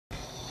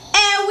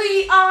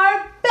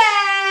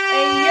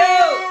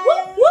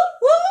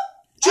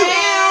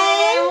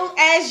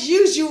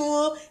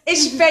usual,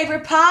 it's your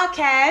favorite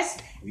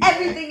podcast.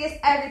 Everything is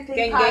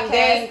everything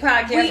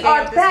podcast. We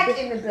are back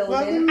in the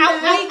building. We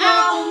got a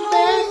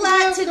whole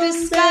lot to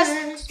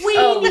discuss. We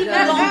ain't even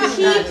gonna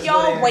keep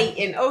y'all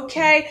waiting,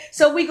 okay?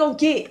 So we gonna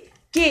get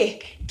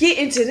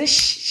into this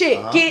shit.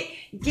 Get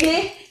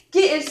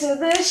into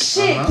this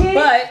shit.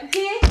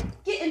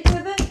 Get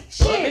into the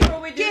shit.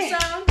 Before we do so,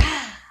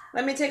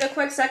 let me take a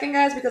quick second,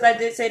 guys, because I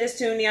did say this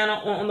to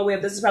Niana on the way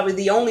up. This is probably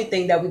the only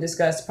thing that we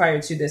discussed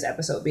prior to this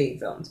episode being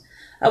filmed.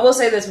 I will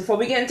say this before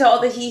we get into all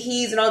the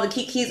hee-hees and all the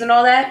kikis and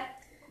all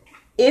that.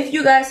 If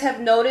you guys have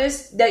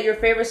noticed that your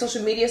favorite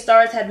social media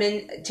stars have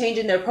been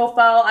changing their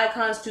profile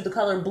icons to the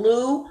color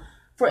blue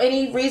for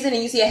any reason,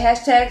 and you see a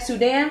hashtag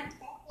Sudan,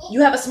 you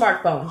have a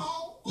smartphone.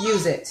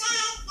 Use it.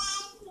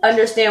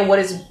 Understand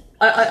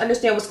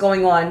what's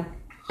going on,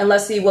 and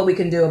let's see what we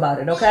can do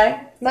about it,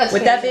 okay?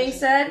 With that being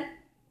said,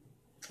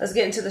 let's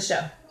get into the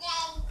show.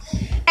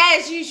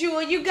 As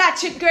usual, you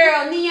got your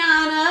girl,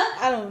 Niana.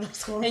 I don't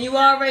know. And you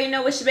already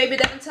know it's your baby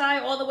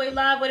Devontai, all the way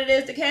live what it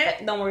is, the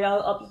cat. Don't worry,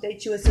 I'll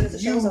update you as soon as the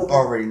show's over. You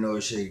already know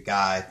it's your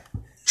guy,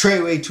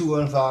 Treyway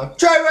 215.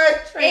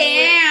 Treyway!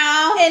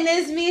 And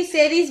it's me,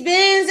 Sadie's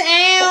Benz.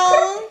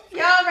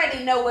 Y'all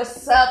already know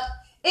what's up.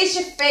 It's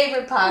your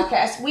favorite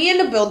podcast. We in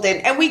the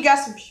building, and we got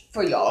some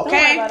for y'all,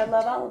 okay? Don't worry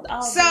about it, love.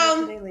 I'll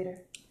so, do it later.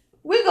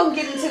 We're going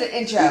to get into the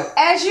intro.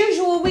 As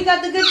usual, we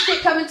got the good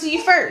shit coming to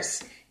you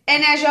first.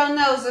 And as y'all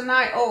know,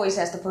 Zanai always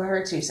has to put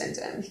her 2 cents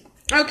in.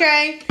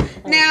 Okay?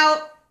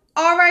 Now,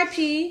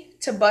 R.I.P.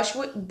 to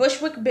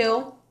Bushwick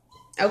Bill.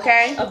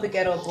 Okay? Of the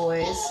Ghetto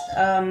Boys.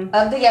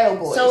 Of the Ghetto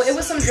Boys. So, it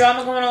was some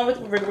drama going on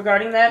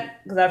regarding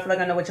that, because I feel like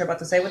I know what you're about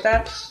to say with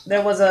that.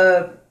 There was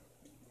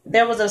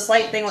a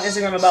slight thing on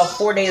Instagram about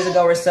 4 days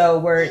ago or so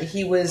where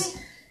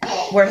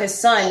his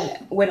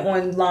son went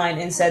online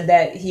and said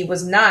that he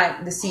was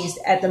not deceased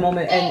at the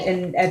moment,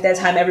 and at that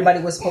time everybody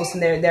was posting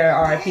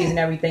their RIPs and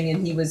everything,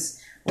 and he was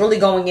really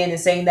going in and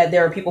saying that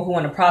there are people who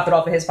want to profit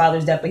off of his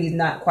father's death, but he's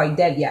not quite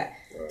dead yet,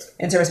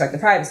 and to respect the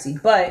privacy.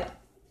 But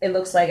it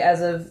looks like as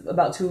of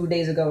about 2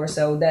 days ago or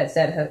so that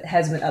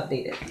has been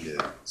updated.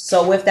 Yeah.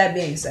 So with that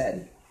being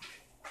said,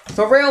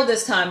 for real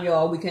this time,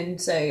 y'all, we can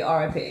say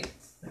RIP.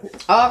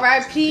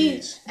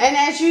 R.I.P. And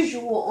as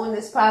usual on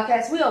this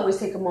podcast, we always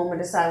take a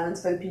moment of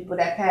silence for the people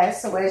that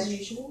passed. So as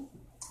usual.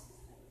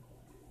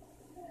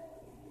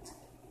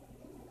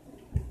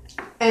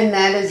 And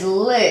that is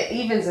lit.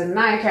 Even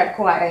Zanai kept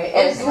quiet.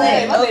 It's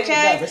lit,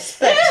 okay?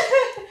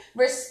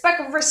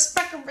 Respect.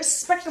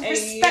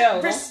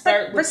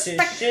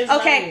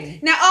 Okay.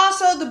 Now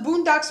also the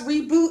Boondocks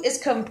reboot is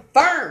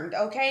confirmed.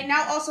 Okay.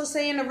 Now also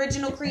saying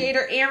original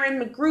creator Aaron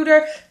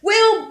McGruder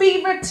will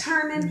be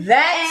returning.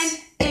 And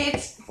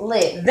it's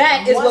lit.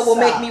 That is what will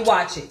make me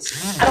watch it.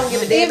 I don't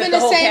give a damn if the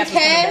whole cast is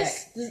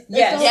coming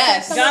back.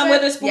 Yes. John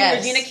Witherspoon,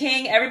 Regina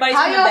King, everybody's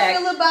coming back.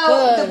 How y'all feel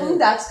about the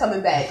Boondocks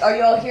coming back? Are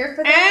y'all here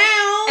for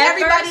that?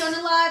 Everybody on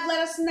the live, let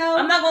us know.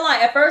 I'm not gonna lie.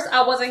 At first,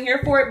 I wasn't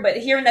here for it, but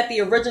hearing that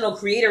the original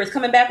creator is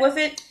coming back with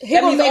it,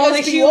 that means all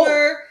the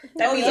humor,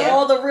 that means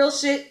all the real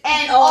shit,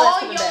 and all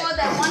y'all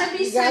that want to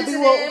be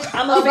sensitive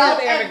I'm a fan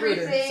of Aaron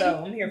McGruder,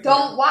 so I'm here for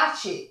don't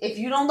watch it. If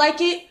you don't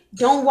like it,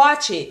 don't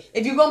watch it.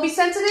 If you're gonna be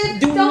sensitive,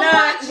 do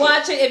not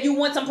watch it. If you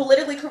want some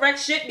politically correct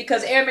shit,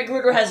 because Aaron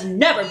McGruder has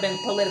never been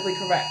politically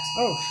correct.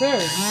 Oh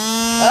shit.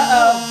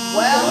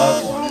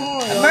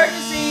 Well,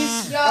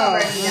 emergencies. Y'all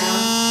already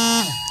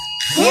know.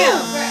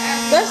 Damn.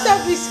 That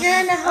stuff be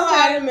scaring the hell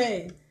out of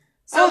me.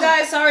 So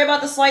guys, sorry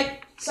about the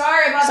slight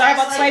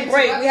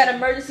break. We had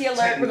emergency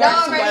alert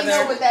regarding some weather.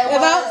 Know what that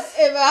was.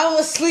 If I was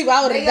asleep,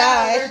 I would have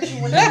died.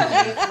 You when you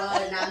get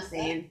flood, and I'm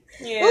saying.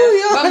 Yeah.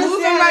 Ooh, but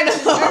moving right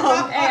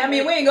along. Hey, I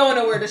mean, we ain't going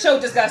nowhere. The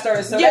show just got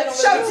started, so the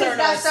show just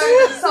got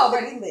started. It's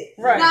already lit.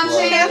 Right. Now I'm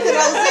saying after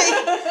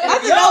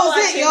y'all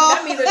watching, y'all.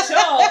 That means that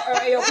y'all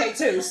are A-okay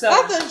too. So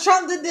after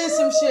Trump did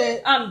some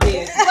shit, I'm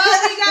dead.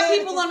 Well, we got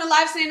people on the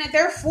live saying that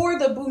they're for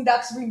the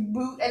Boondocks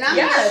reboot, and I'm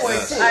here for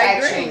it too.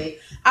 Actually,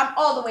 I'm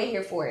all the way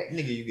here for it.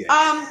 Nigga, you get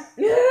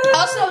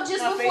Also,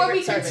 just before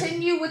we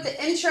continue with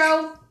the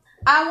intro,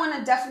 I want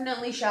to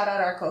definitely shout out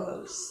our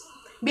co-hosts.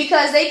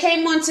 Because they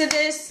came onto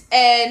this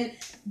and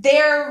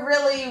they're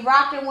really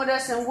rocking with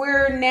us, and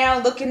we're now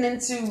looking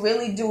into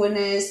really doing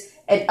this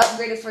and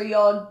upgrading for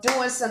y'all,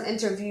 doing some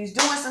interviews,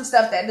 doing some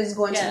stuff that is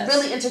going to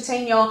really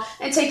entertain y'all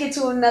and take it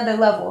to another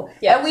level.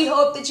 Yes. And we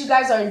hope that you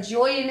guys are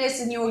enjoying this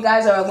and you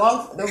guys are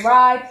along for the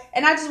ride.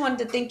 And I just wanted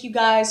to thank you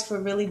guys for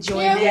really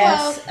joining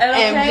us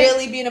and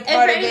really being a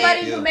part of it. And for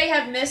anybody who may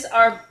have missed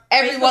our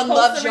everyone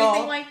loves y'all.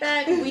 Anything like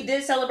that. We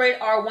did celebrate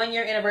our 1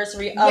 year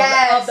anniversary of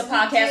the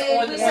podcast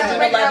on we June 11th.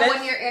 Celebrated our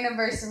 1 year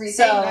anniversary.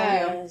 Thank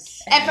you.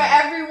 And for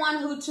everyone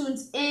who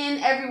tunes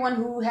in, everyone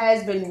who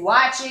has been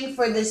watching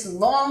for this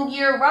long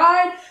year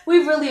ride, we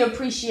really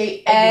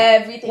appreciate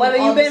everything. Whether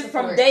you've been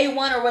from day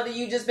one or whether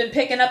you've just been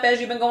picking up as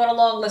you've been going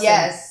along,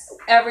 listen.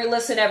 Every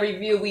listen, every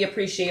view, we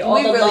appreciate.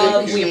 All the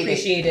love, we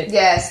appreciate it.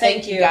 Yes,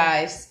 thank you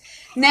guys.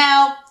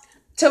 Now,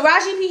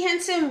 Taraji P.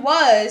 Henson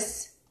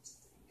was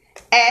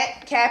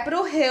at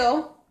Capitol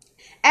Hill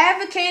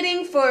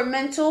advocating for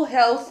mental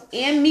health,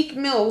 and Meek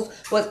Mills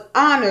was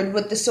honored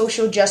with the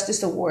Social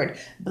Justice Award.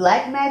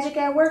 Black magic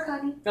at work,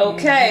 honey.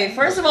 Okay,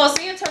 first of all,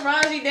 seeing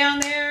Taraji down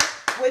there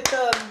with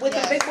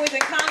the big boys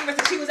in Congress,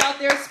 and she was out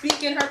there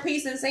speaking her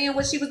piece and saying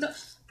what she was doing.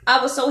 I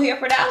was so here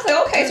for that. I was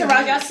like, okay,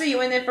 Taraji, I see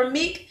you. And then for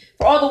Meek,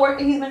 for all the work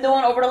that he's been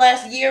doing over the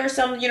last year or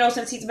so,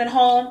 since he's been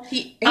home,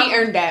 he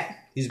earned that.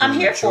 I'm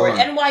here for it.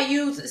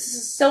 NYU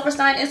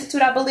Silverstein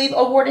Institute, I believe,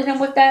 awarded him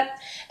with that,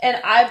 and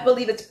I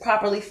believe it's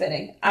properly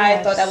fitting. Yes. I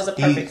thought that was a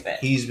perfect fit.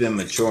 He's been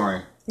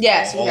maturing,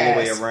 all the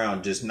way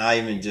around. Just not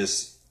even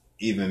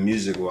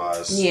music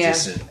wise. Yeah.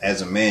 Just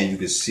as a man, you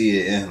can see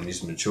it in him.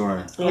 He's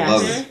maturing. Yes. I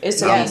love it.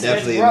 I'm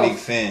definitely a Meek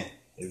fan.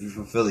 If you're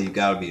from Philly, you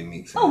gotta be a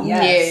Meek fan. Oh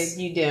yes.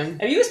 Yeah, you do.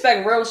 If you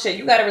respect real shit,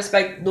 you gotta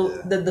respect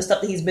the stuff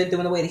that he's been through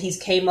and the way that he's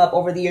came up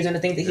over the years and the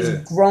things that he's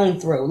grown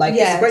through. Like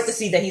it's great to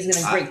see that he's in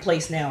a great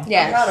place now.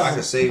 Yeah, I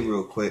can say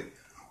real quick.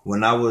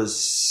 When I was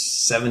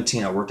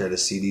 17, I worked at a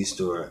CD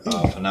store,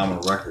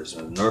 Phenomenal Records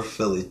in North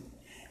Philly,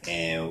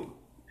 and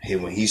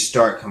when he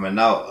started coming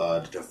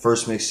out, the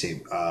first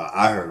mixtape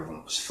I heard of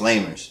him was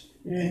Flamers.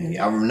 And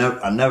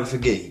I'll never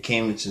forget. He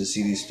came into the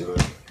CD store.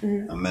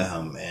 I met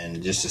him,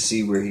 and just to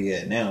see where he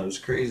at now, it was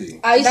crazy.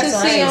 I used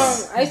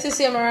to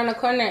see him around the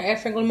corner at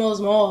Franklin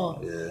Mills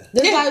Mall. Yeah,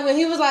 like when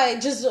he was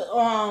like just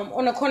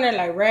on the corner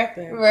like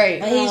rapping,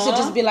 right? And he used to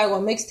just be like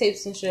on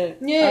mixtapes and shit.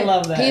 Yeah, I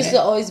love that. He used to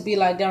always be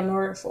like down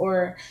north,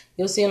 or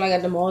you'll see him like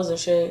at the malls and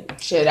shit.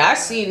 Shit, I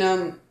seen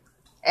him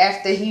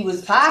after he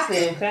was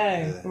popping,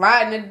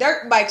 riding the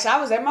dirt bikes. I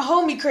was at my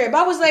homie crib.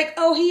 I was like,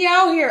 oh, he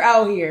out here.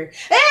 Yeah,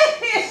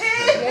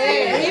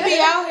 he be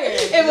out here.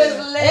 It was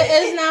lit.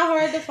 It's not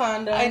hard to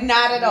find him.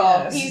 Not at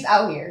all. Yes. He's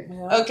out here.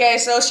 Yeah. Okay,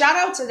 so shout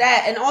out to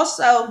that. And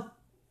also,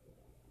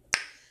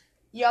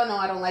 y'all know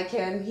I don't like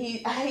him.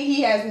 He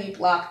has me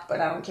blocked,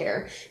 but I don't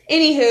care.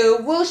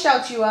 Anywho, we'll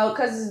shout you out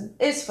because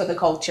it's for the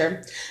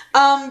culture.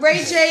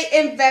 Ray J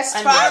invests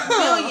 $5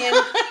 billion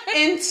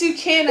into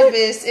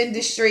cannabis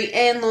industry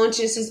and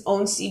launches his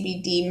own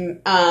CBD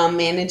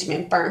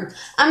management firm.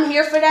 I'm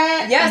here for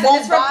that. Yes, and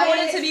it's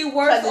reported to be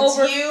worth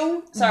over.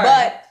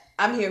 But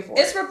I'm here for it.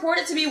 It's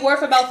reported to be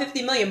worth about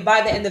 $50 million by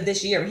the end of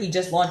this year. He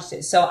just launched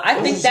it, so I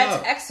think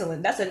that's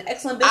excellent. That's an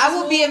excellent business. I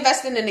will be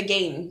investing in the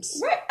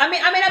games. Right. I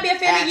mean, I may not be a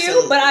fan of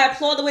you, but I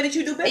applaud the way that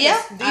you do business. Yeah,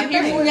 I'm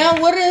here for it.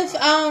 Now, what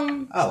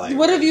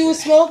if you were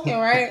smoking,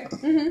 right?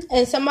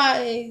 And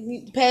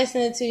somebody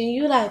passing it to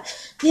you, like,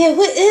 yeah,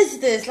 what is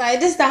this?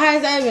 Like, this is the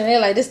highest I've been. They're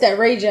like, this that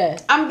Ray J.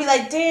 I'm gonna be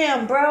like,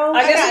 damn, bro.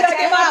 I guess I gotta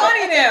get my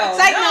money now. It's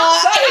like, no,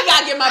 he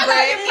gotta get my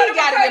bread. He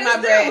gotta get my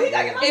bread.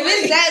 If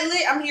it's that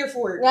lit, I'm here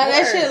for it. Now,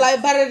 that shit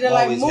like better than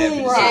like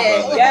moon rock.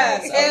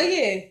 Yes, hell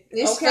yeah.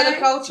 It's for the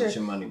culture. Get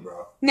your money,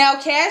 bro. Now,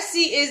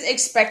 Cassie is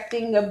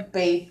expecting a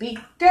baby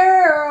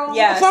girl.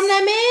 Yes. From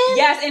that man?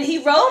 Yes, and he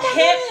wrote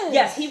him.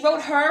 Yes, he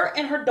wrote her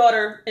and her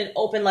daughter an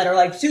open letter,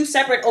 like 2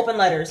 separate open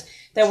letters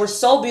that were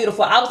so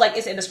beautiful. I was like,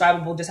 it's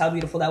indescribable just how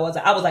beautiful that was.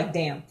 I was like,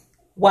 damn.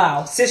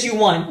 Wow. Sis, you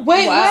won.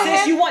 Wait, wow.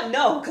 Sis, you won.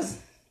 No, because...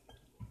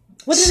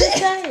 What did it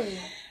say?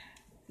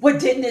 What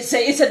didn't it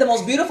say? It said the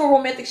most beautiful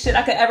romantic shit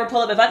I could ever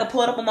pull up. If I could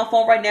pull it up on my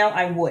phone right now,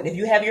 I would. If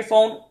you have your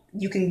phone,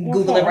 you can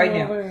Google it right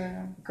now.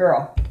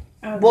 Girl.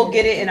 We'll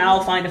get it and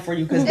I'll find it for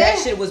you because that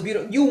shit was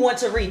beautiful. You want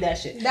to read that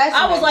shit.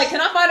 I was like, can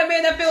I find a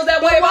man that feels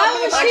that way about me? Why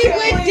was she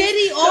with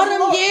Diddy all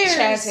them years?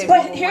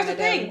 But here's the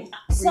thing.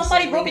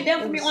 Somebody broke it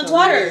down for me on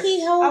Twitter.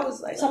 I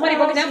was like, somebody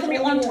broke it down for me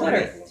on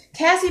Twitter.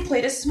 Cassie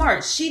played it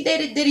smart. She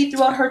dated Diddy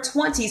throughout her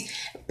 20s.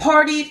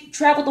 Partied,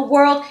 traveled the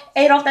world,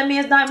 ate off that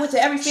man's dime, went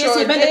to every fancy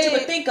event that you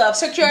could think of.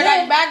 Secure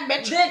that back,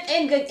 bitch. Then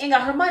and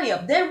got her money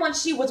up. Then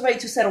once she was ready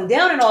to settle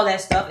down and all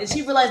that stuff, and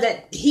she realized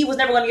that he was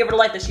never going to give her the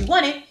life that she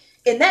wanted,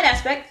 in that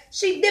aspect,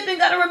 she dipped and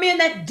got her a man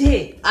that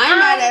did. I ain't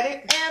mad at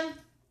it.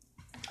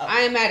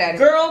 I ain't mad at it.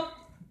 Girl,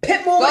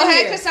 pit move of the year. Go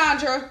ahead,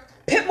 Cassandra.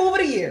 Pit move of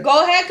the year.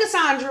 Go ahead,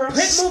 Cassandra.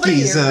 Pit move of the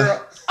year,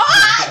 girl.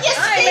 Yes,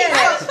 I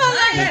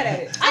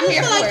just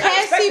feel like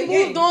Cassie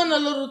moved on a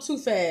little too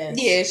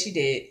fast. Yeah, she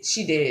did.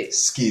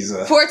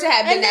 Skeezer. For it to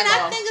have been and then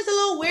that long. I think it's a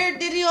little weird.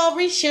 Did he all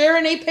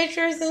resharing their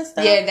pictures and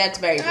stuff? Yeah, that's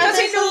very weird. Because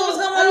he knew what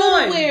was going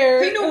on.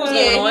 Weird. He knew what was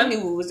going on. He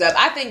knew what was up.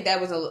 I think that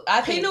was a.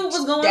 I think he knew what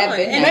was going on.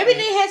 And maybe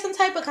they had some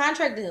type of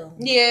contract deal.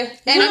 Yeah,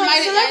 and it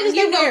might have.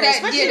 You know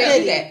that. Yeah, they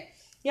do that.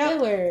 Yeah,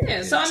 weird.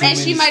 Yeah, so and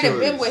she might have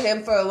been with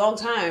him for a long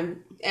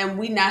time. And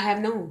we not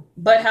have known.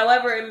 But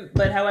however it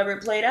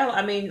played out,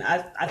 I mean,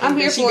 I think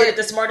that she did it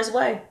the smartest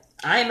way.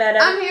 I ain't mad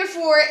at it. I'm here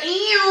for it.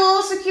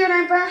 Ew, secure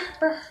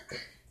that.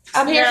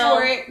 I'm here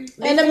for it.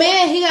 And the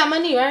man, he got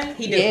money, right?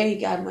 He did. Yeah, he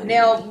got money.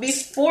 Now,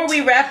 before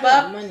we wrap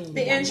up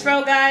the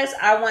intro, guys,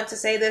 I want to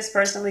say this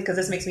personally because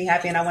this makes me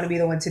happy and I want to be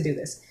the one to do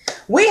this.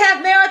 We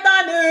have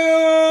Marathon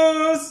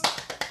News!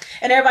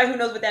 And everybody who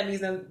knows what that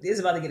means is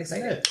about to get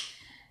excited. Yeah.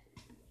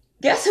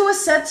 Guess who is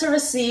set to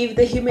receive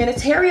the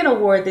Humanitarian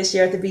Award this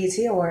year at the BET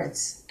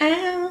Awards?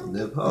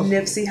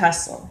 Nipsey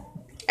Hussle.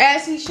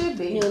 As he should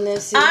be.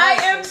 I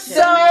am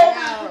so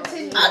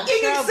fucking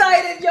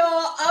excited,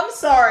 y'all. I'm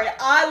sorry.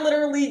 I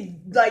literally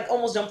like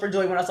almost jumped for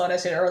joy when I saw that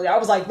shit earlier. I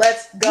was like,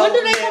 let's go. When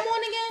do they come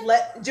on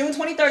again? June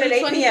 23rd at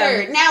 8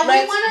 p.m. Now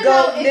we want to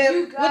know if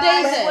you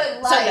guys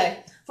would like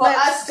Sunday. for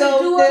us to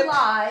do a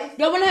live.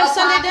 Y'all want to have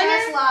Sunday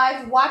dinner?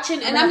 Live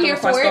watching, and I'm here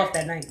for it. Off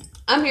that night.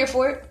 I'm here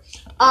for it.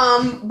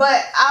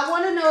 But I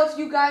want to know if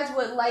you guys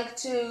would like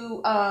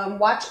to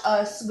watch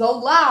us go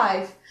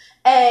live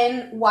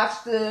and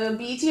watch the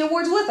BET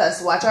Awards with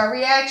us. Watch our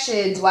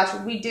reactions. Watch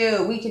what we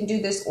do. We can do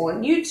this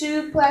on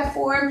YouTube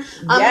platform.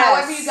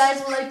 However you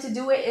guys would like to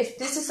do it. If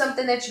this is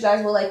something that you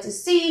guys would like to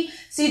see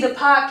the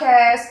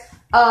podcast,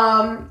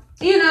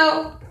 in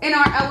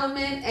our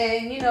element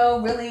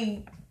and,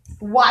 really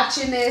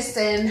watching this,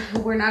 and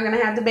we're not going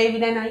to have the baby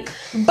that night.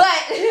 But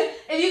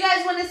if you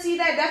guys want to see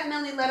that,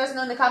 definitely let us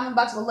know in the comment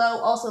box below.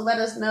 Also, let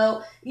us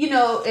know, in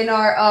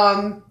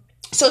our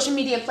social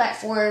media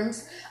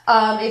platforms,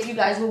 if you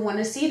guys would want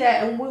to see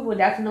that, and we will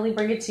definitely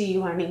bring it to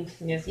you, honey.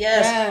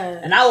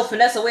 Yes. And I will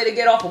finesse a way to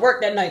get off of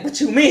work that night. What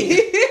you mean?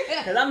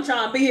 Because I'm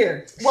trying to be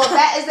here. Well,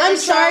 that is. I'm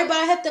sorry, but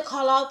I have to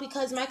call out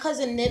because my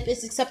cousin Nip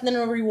is accepting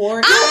a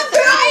reward. I'm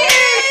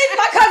crying.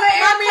 My cousin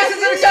Amy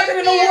is accepting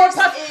an award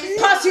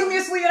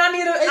posthumously, and I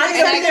need to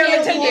be there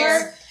in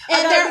attendance.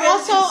 And they're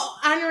also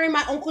honoring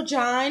my Uncle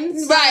John.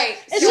 Right.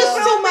 It's just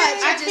too much.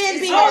 I can't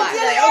be here.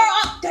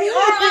 They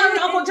are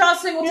honoring Uncle John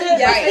Singleton.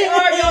 Yes, they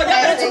are. Y'all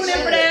gotta tune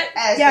in for that.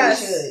 As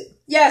they should.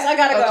 Yes, I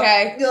gotta go.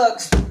 Okay. Look.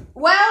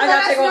 Well,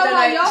 let us know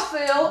how y'all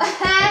feel.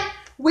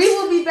 We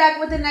will be back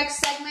with the next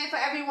segment. For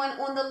everyone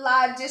on the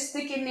live, just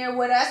stick in there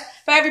with us.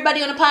 For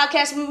everybody on the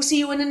podcast, we will see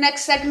you in the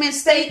next segment.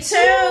 Stay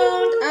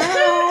tuned.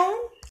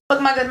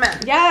 Look, my good man.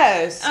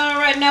 Yes. All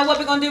right, now what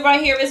we're going to do right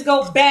here is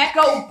go back.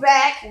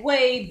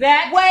 Way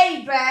back.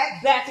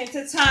 Back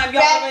into time.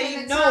 Y'all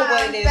already know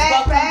what it is.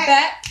 Welcome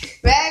back.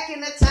 Back in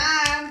the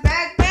time.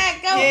 Back.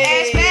 Go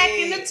ass back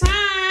in the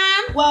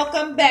time.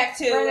 Welcome back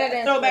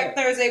to Throwback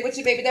Thursday with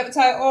your baby Devin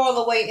Ty, all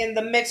the way in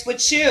the mix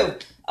with you.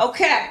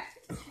 Okay.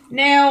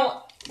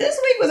 Now, this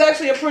week was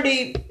actually a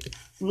pretty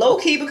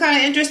low-key but kind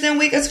of interesting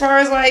week as far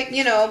as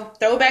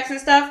throwbacks and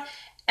stuff.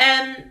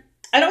 And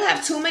I don't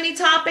have too many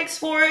topics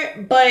for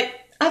it, but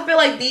I feel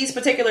like these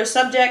particular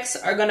subjects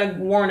are going to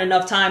warrant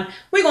enough time.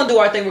 We're going to do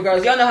our thing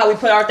regardless. Y'all know how we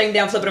put our thing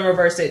down, flip it, and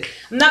reverse it.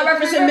 I'm not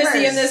referencing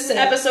Missy in this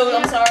episode.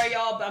 I'm sorry,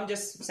 y'all, but I'm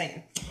just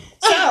saying.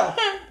 So,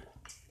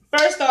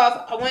 first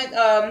off, I went,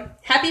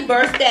 happy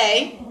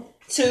birthday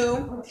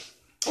to...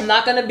 I'm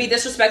not going to be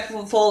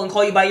disrespectful and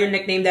call you by your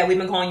nickname that we've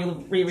been calling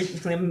you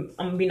recently. I'm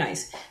going to be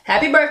nice.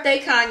 Happy birthday,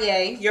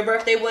 Kanye. Your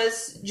birthday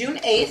was June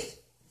 8th.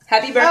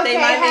 Happy birthday, my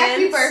man.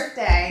 Happy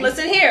birthday.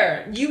 Listen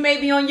here. You may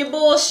be on your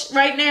bullshit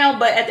right now,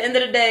 but at the end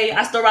of the day,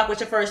 I still rock with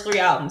your first 3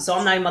 albums, so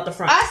I'm not even about the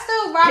front. I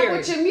still rock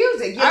with your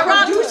music. Your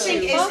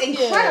producing is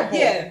incredible.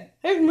 Yeah.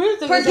 His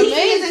music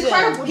is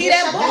incredible. He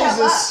that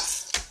bull.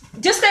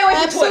 Just stay away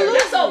from Twitter.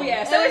 That's all we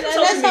ask. Stay away from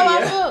social media. That's how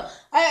I feel.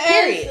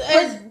 Period.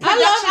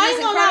 I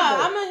ain't gonna lie.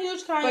 I'm a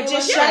huge Kanye. But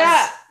just shut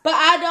up. But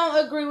I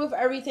don't agree with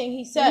everything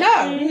he said.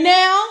 No.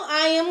 Now,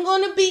 I am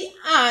going to be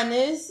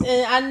honest,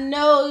 and I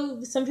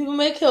know some people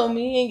may kill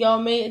me, and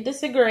y'all may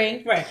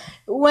disagree. Right.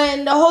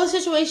 When the whole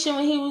situation,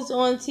 when he was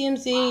on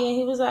TMZ, and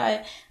he was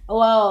like,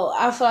 well,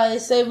 I feel like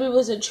slavery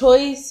was a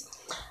choice.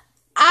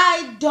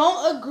 I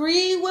don't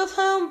agree with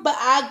him, but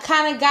I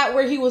kind of got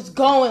where he was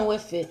going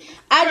with it.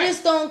 I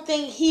just don't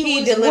think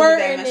he was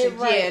wording it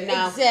right.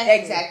 Yeah, no,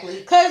 exactly.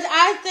 Because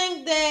I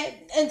think that,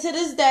 and to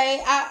this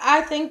day,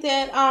 I think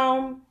that,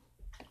 I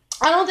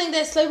don't think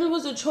that slavery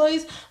was a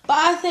choice, but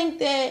I think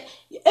that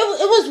it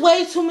was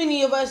way too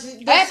many of us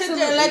that sit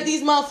there and let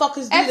these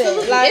motherfuckers do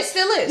that. Like, it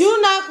still is.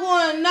 You're not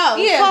going to know.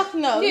 Yeah. Fuck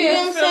no. Yeah. You know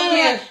what I'm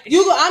saying?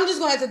 Like, I'm just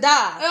going to have to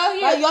die. Oh,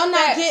 yeah. Like, y'all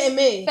not getting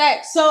me.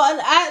 Facts. So,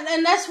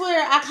 and that's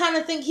where I kind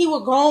of think he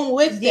was going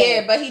with that.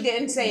 Yeah, but he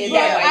didn't say it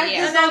that way. I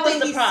just don't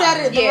think he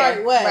said it the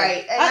right way.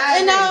 Right.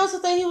 And I also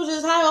think he was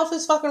just high off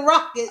his fucking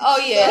rocket. Oh,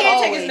 yeah. He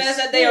can't take his meds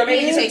that day, or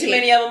maybe he took too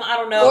many of them. I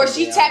don't know. Or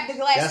she tapped the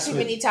glass too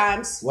many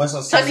times.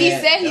 Because he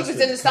said he was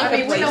in the stomach. I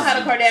mean, we know how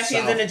the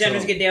Kardashians and the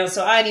Jenners get down,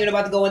 so I ain't even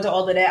about to go into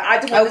all of that. I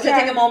just wanted to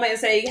take a moment and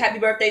say happy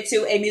birthday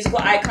to a musical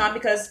icon,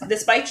 because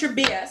despite your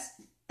BS,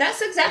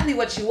 that's exactly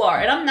what you are.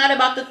 And I'm not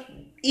about to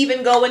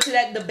even go into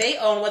that debate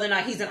on whether or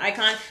not he's an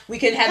icon. We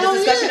can have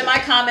this discussion in my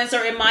comments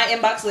or in my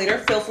inbox later.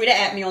 Feel free to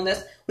at me on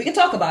this. We can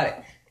talk about it.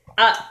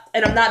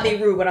 And I'm not being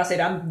rude when I say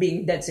that. I'm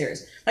being dead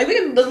serious. Like, we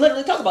can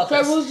literally talk about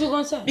this. What was you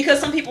going to say? Because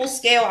some people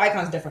scale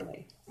icons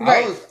differently.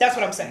 Right. That's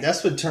what I'm saying.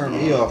 That's what turned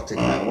me off to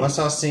kind of, once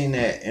I seen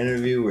that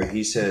interview where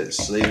he said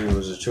slavery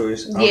was a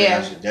choice.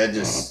 That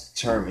just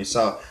turned me.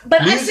 So, but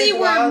I see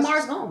where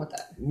Mars going with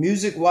that.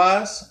 Music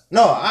wise,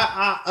 no,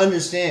 I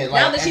understand.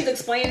 Like, now that she's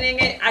explaining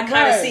it, I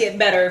kind of see it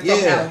better.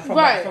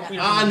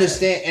 I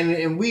understand,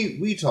 and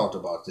we talked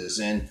about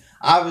this, and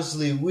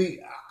obviously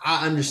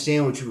I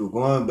understand what you were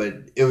going,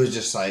 but it was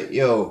just like,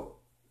 yo.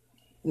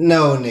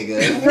 No,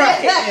 nigga. Right.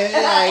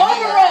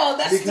 Overall,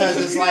 that's because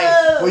it's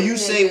like when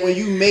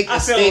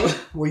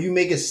you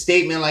make a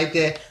statement like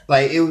that,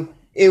 like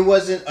it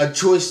wasn't a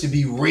choice to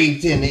be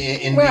raped and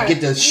get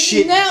the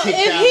shit now, kicked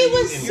if out he of you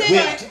was and saying,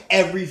 whipped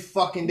every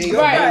fucking day for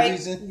no right.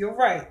 reason. You're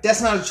right.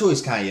 That's not a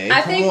choice, Kanye.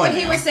 I think what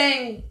he was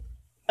saying,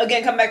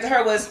 again, come back to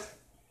her, was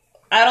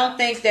I don't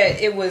think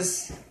that it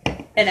was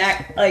an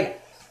act like.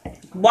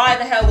 Why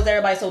the hell was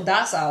everybody so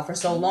docile for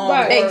so long?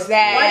 Right. Exactly.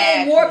 Why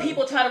didn't more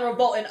people try to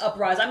revolt and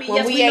uprise? I mean, When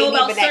yes, we we know ain't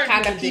about even that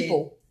certain kind of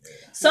people.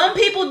 Some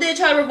people did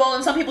try to revolt,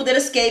 and some people did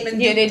escape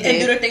and, Yeah, they and did.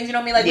 do their things. You know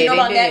what I mean? Like we Yeah, know they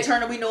about Nat did.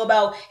 Turner, we know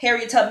about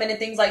Harriet Tubman and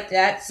things like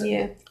that. So,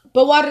 Yeah.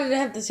 But why did it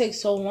have to take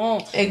so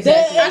long? Exactly.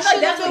 That I thought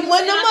should that's have what been he was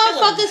when the saying, I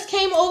feel motherfuckers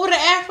came over to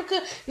Africa.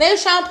 They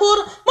was trying to pull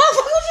the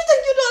motherfucker. What you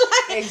think you doing?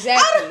 Like, Exactly.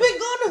 I'd have been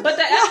going to. But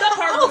the effed up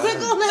part I was would have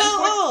been going to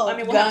hell. I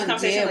mean, we'll have this Guns,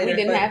 conversation yeah, later. we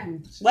didn't but have them.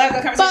 we'll have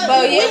that conversation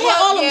But later. we had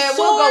all them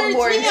we'll go swords.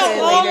 more We into had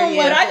it all later, them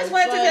yeah. But I just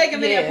wanted to weapons, take a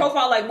minute and Yeah.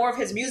 profile like more of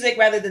his music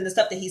rather than the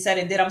stuff that he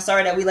said and did. I'm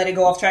sorry that we let it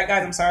go off track,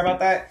 guys. I'm sorry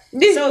about that.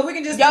 So if we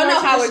can just Y'all do know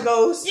our how tradition- it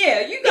goes.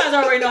 Yeah, you guys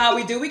already know how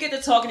we do. We get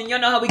to talking and y'all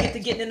know how we get to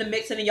getting in the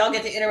mix and y'all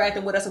get to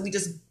interacting with us and we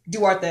just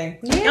do our thing.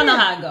 Y'all know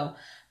how it go.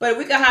 But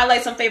we can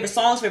highlight some favorite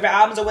songs, favorite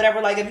albums, or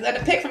whatever. Like if you had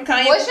to pick from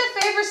Kanye, What's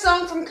your favorite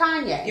song from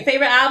Kanye? your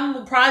favorite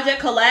album,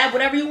 project, collab,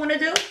 whatever you want to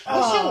do?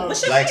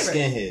 What's your Black favorite?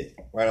 Skinhead,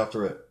 right off the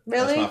rip.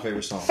 Really? That's my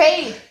favorite song.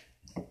 Fade.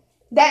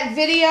 That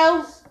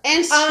video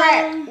and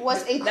track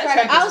was track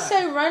incredible. is- I'll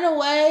say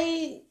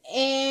Runaway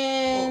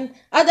and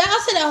I'll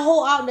say that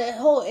whole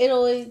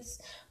 808s,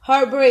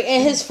 Heartbreak,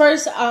 and his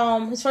first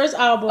album.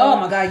 Oh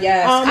my god,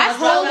 yes. I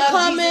still love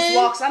Homecoming. Jesus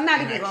Walks. I'm not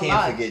And I even gonna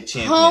can't lie. forget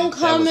Champion.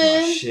 Homecoming.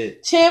 That was my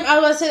shit. I was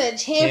about to say that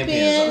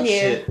Champions Champion. are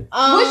shit.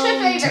 What's your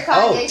favorite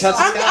Kanye Touch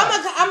song? the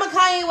Sky. I'm a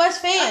Kanye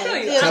West fan. I feel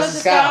you. Yeah, Touch Touch the the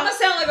Sky. I'm Sky.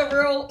 gonna sound like a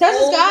real Touch the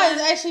old Sky man.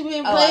 is actually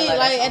being Oh, I played love that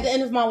like song. at the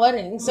end of my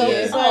wedding. So Yeah.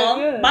 it's like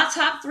good. My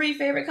top 3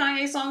 favorite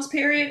Kanye songs,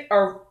 period,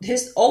 are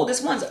his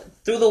oldest ones: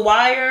 "Through the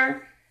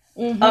Wire,"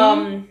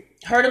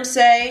 "Heard Him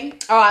Say,"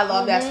 Oh, I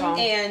love that song.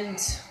 and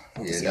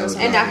Yeah, that was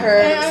And I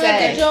heard And him I like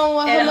say. the joint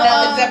with and him.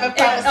 Love is ever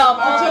promised All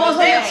tomorrow. Falls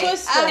Joint Down. with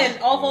Twister. And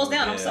All Falls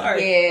Down. I'm Yeah.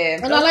 sorry. Yeah.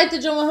 And I like the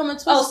joint with him and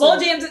Twister. Oh, Slow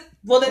Jams.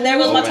 Well, then there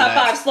goes my top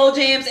Overnight. 5: Slow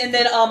Jams, and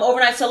then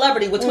Overnight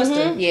Celebrity with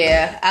Twister.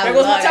 Yeah. I There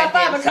goes love my top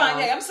that 5 of damn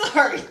Kanye. song. I'm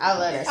sorry. I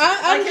love that song.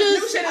 I'm Like, his new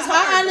just, shit is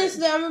hard, I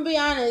honestly, I'm gonna be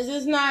honest.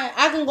 It's not.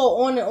 I can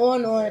go on and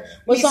on what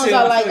Me songs too,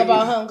 I I like feel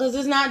about you. him because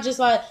it's not just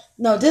like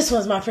no, this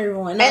one's my favorite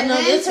one. No, And no,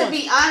 then this to one.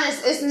 be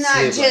honest, it's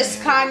not Yeah,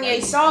 just but-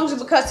 Kanye songs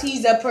because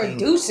he's a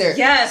producer.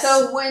 Yes.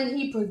 So when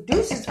he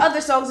produces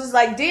other songs, it's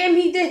like, damn,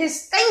 he did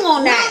his thing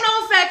on Little that.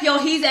 known fact, yo,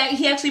 he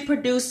actually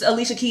produced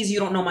Alicia Keys' "You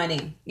Don't Know My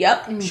Name."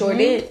 Yep, sure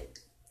did.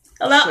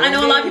 I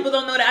know a lot of people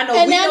don't know that. I know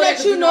And we now know that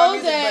 'cause you we know our know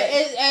music, that, but-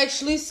 it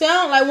actually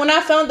sound like when I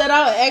found that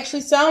out, it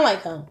actually sound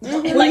like him.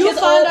 And When like you his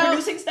find old out,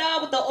 producing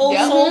style with the old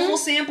Yep. soulful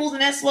samples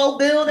and that slow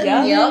build. And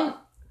Yep. Yep.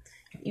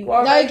 You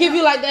are they right. give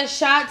you like that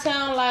shot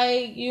town,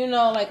 like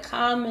like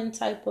common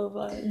type of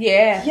like.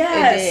 Yeah.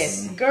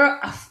 Yes, girl.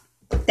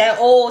 That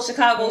old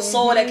Chicago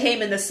soul that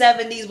came in the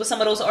 70s with some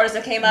of those artists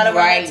that came out around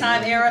Right. that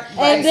time era.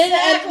 And then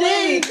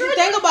Exactly. the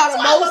thing about it,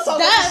 I love most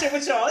talking this shit death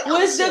with y'all.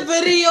 was the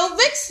video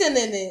vixen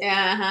in it.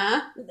 Uh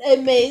huh.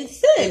 It made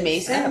sense. It made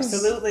sense.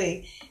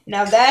 Absolutely.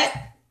 Now that,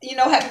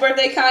 happy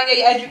birthday,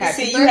 Kanye. As you can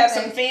Happy see, you have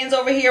birthday. some fans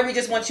over here. We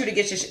just want you to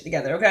get your shit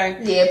together, okay?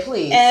 Yeah,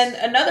 please. And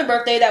another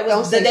birthday that was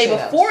Don't the say day shit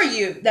else. before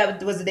you,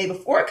 that was the day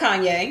before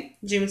Kanye,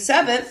 June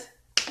 7th,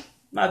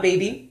 my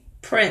baby,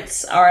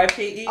 Prince,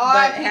 R.I.P. But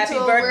R.I.P. happy to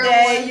a real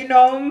birthday. one. You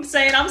know what I'm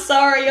saying? I'm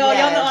sorry, y'all.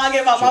 Y'all know how I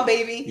get about my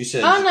baby. You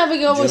said I'll never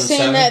get over June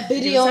seeing 7th? that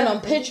video June and them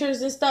 7th.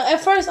 pictures and stuff.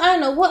 At first, I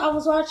didn't know what I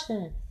was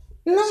watching.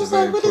 And I It's a was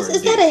very like, what is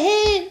important that a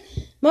head?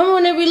 Remember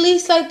when they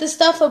released like the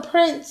stuff of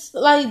Prince,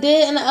 like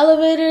dead in the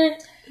elevator?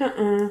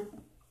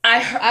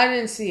 I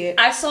didn't see it.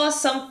 I saw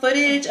some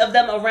footage of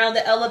them around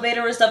the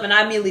elevator and stuff, and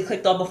I immediately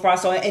clicked off before I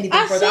saw anything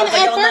I further. seen I was it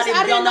like, at y'all first. I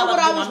y'all didn't know what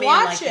I I'm was doing my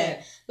man watching. Like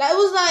Like, it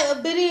was like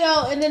a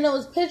video, and then there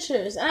was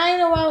pictures, and I didn't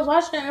know what I was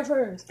watching at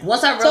first. that.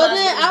 Once I So realized,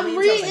 then what I'm it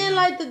was, I was reading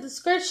like the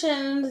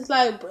description. It's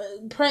like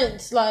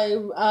Prince, like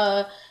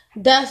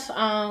death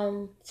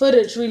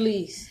footage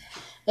release,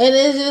 and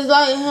it's just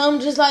like him,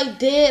 just like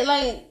dead,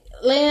 like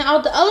laying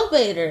out the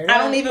elevator. I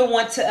don't Like, even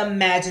want to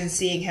imagine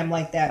seeing him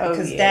like that Oh,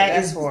 because yeah, that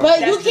that's is. horrible. But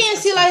that's you can't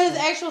see like his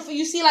disgusting. actual.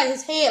 You see like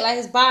his head, like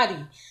his body.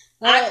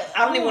 Like,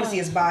 I don't even want to see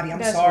his body. I'm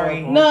That's sorry.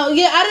 horrible. No,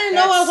 yeah, I didn't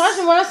know what I was That's-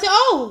 watching when I said,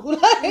 "Oh,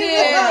 like,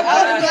 Yeah,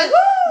 I was like,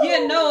 "Woo!"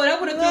 Yeah, no, that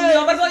would have thrown me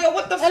off. I was like, yo,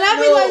 what the? And I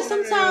be no, like, no, no,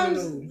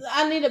 sometimes no, no.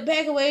 I need to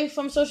back away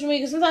from social media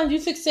because sometimes you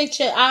fixate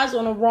your eyes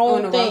on the wrong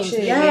On the wrong thing. shit,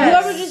 You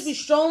yes. ever just be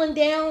strolling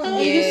down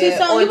and you Yeah, see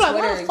something, on you be like,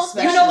 Twitter what the fuck?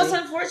 especially. You know what's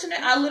unfortunate?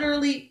 I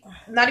literally,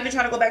 not even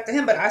trying to go back to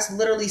him, but I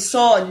literally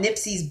saw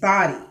Nipsey's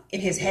body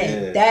in his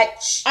head. Yeah.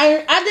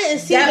 I didn't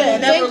see That that. will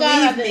never Thank God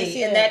I leave didn't me,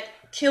 see and that.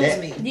 that kills That-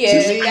 me.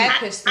 Yeah, To me, that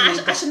pissed me.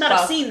 I should not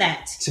have seen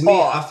that. To me,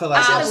 I feel like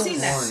I that should've was seen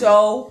that. corny.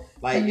 So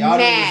Like y'all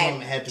mad.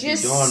 didn't have to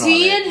Just be doing all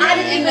seeing that. him I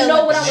didn't in even the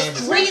know what I was Name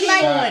is clicking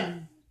Shot.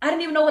 on. I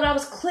didn't even know what I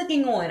was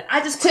clicking on.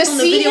 I just to clicked on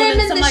the see video him and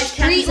then in the somebody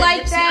street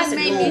like that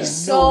made me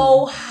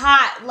so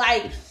hot.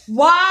 Like,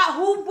 why?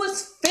 Who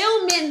was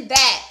filming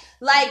that?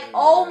 Like,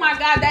 oh my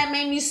god, that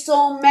made me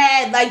so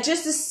mad. Like,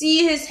 just to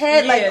see his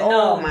head,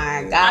 oh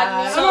my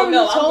god. I'm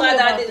glad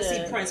that I didn't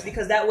see Prince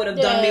because that would have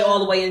done me all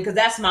the way in. Because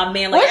that's my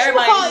man. Like,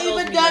 everybody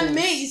even done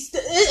me,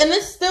 and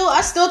it's still, I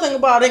still think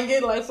about it and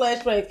get like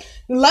flashback.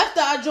 Left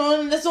Eye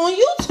joint that's on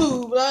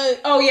YouTube.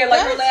 Like, oh yeah,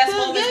 like her last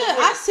moment. Yeah,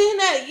 I seen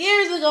that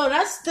years ago.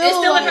 That's still it's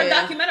still in her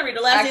documentary,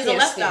 The Last Days of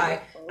Left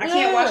Eye. I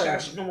can't watch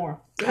that shit no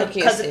more.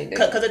 Because it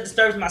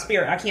disturbs my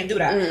spirit. I can't do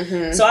that.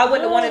 Mm-hmm. So I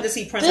wouldn't have wanted to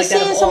see Prince like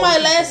that. Seeing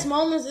somebody's last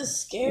moments is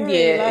scary.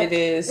 Yeah, it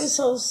is. It's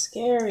so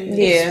scary.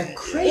 Yeah.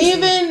 It's crazy.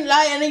 Even,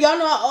 like, and y'all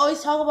know I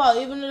always talk about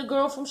even the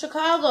girl from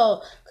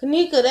Chicago,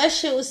 Kanika, that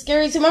shit was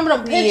scary too. Remember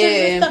them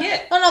pictures and stuff?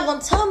 Yeah. Y'all not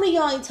gonna tell me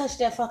y'all ain't touched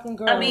that fucking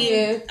girl. I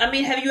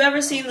mean, have you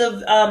ever seen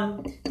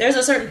there's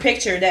a certain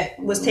picture that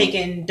was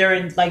taken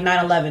during like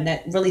 9/11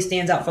 that really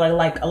stands out for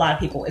like a lot of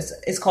people.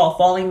 It's called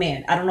Falling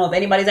Man. I don't know if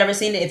anybody's ever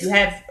seen it. If you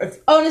have,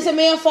 and it's a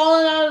man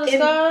falling out of the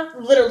sky.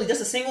 Literally,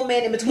 just a single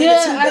man in between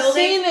the two buildings. I've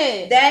seen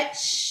it. That,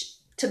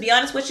 to be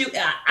honest with you,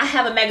 I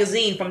have a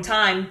magazine from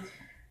Time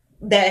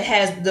that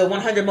has the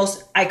 100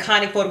 most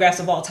iconic photographs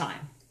of all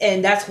time,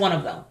 and that's one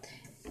of them.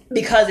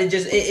 Because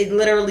it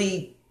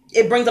literally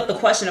brings up the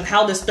question of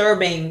how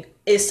disturbing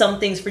is some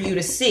things for you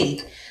to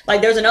see.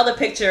 Like, there's another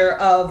picture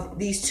of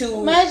these two.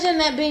 Imagine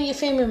that being your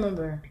family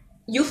member.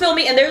 You feel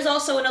me? And there's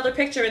also another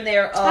picture in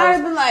there of,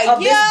 I'd be like, of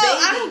this baby,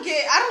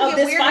 I don't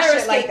get this fire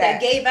escape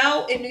that gave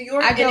out in New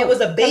York, and it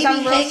was a baby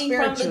hanging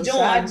from the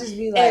joint,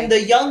 and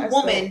the young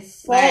woman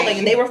falling,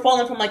 and they were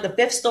falling from like the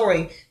 5th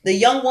story. The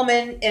young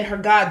woman and her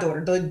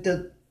goddaughter,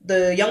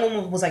 the young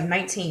woman was like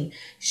 19.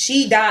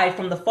 She died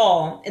from the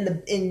fall, and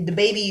the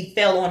baby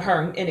fell on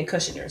her and it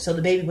cushioned her, so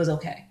the baby was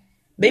okay.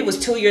 The baby was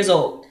 2 years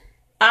old.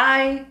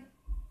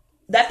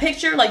 That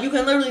picture, like, you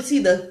can literally see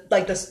the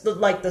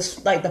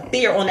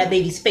fear on that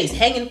baby's face,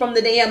 hanging from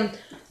the damn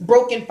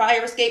broken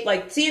fire escape.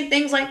 Like, seeing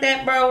things like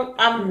that, bro.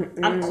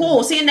 I'm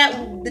cool. Seeing that.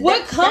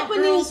 What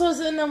companies was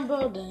in them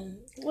building?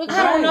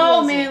 I don't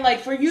know, man. Like,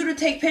 for you to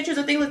take pictures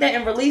of things like that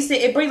and release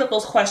it brings up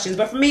those questions.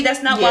 But for me,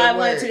 that's not why I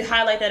wanted to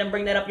highlight that and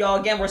bring that up. Y'all,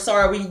 again, we're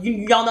sorry.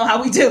 Y'all know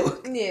how we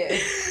do. Yeah.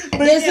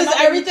 But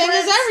everything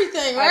is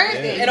everything, right?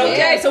 And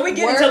okay, so we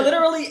get into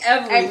literally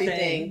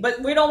everything.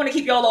 But we don't want to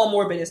keep y'all all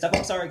morbid and stuff.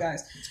 I'm sorry,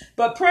 guys.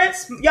 But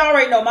Prince, y'all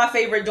already know my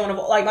favorite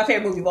my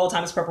favorite movie of all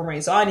time is Purple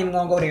Rain. So I ain't even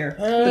gonna go there.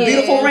 The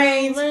Beautiful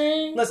Rain.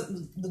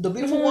 The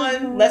Beautiful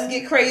One. Let's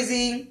Get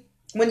Crazy.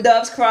 When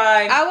Doves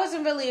Cry. I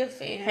wasn't really a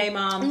fan. Hey,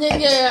 Mom.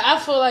 Yeah, I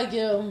feel like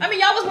you. I mean,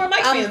 y'all was more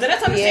Mike fans, and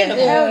that's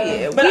understandable. Hell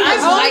yeah. But I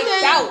was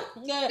mic'd out.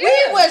 Yeah. We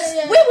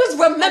was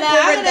remembering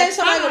that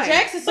Michael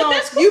Jackson song.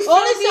 But You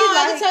only song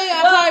I can tell you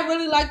I probably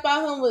really liked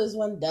about him was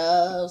When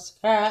Doves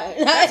Cry.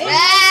 That's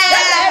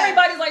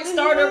everybody's like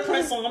starter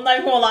Prince song. I'm not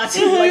even gonna lie to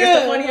you. Like,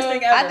 it's the funniest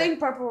thing ever. I think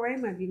Purple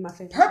Rain might be my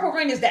favorite. Purple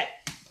Rain is that.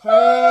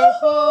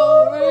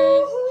 Purple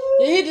Rain.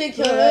 Yeah, he did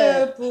kill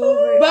that. But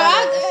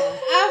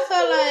I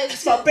felt like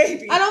it's my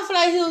baby. I don't feel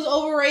like he was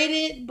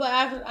overrated, but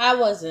I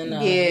wasn't.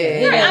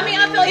 Yeah. Right. I mean,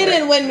 I feel like he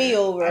didn't win me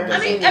over. I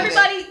mean,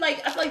 everybody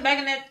like I feel like back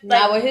in that.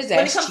 Like, not with his ass.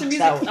 When it comes to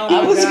music, out. Oh my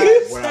God.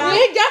 Wow.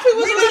 He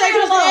definitely was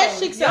his ass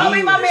cheeks. Y'all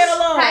leave my man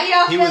alone. How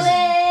y'all he was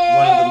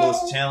one of the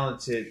most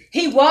talented.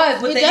 He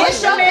was. But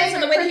what's your man to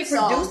the way that he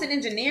produced and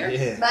engineered?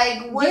 Yeah.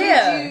 Like, what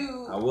did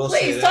you? I will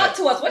Please say talk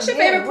to us. What's your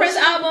favorite Prince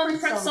album,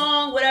 Prince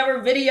song,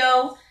 whatever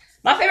video?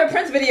 My favorite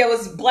Prince video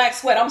was Black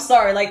Sweat. I'm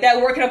sorry, like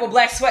that working up a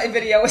Black Sweat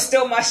video is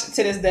still my shit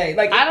to this day.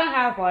 Like I don't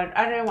have one.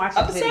 I didn't watch.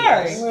 I'm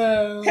sorry.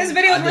 His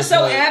videos were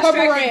so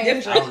abstract and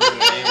different.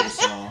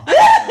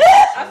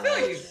 I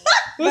feel you.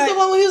 What's the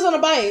one when he was on a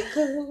bike?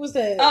 What was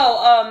that?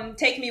 Oh,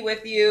 Take Me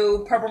With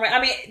You, Purple Rain. I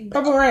mean,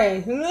 Purple Rain.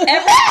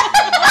 Every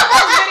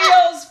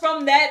videos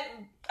from that.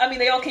 I mean,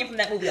 they all came from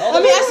that movie.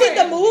 I seen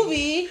the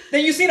movie.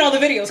 Then you've seen all the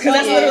videos, because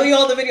that's literally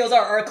all the videos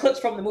are clips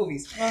from the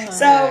movies.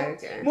 So,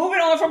 moving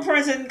on from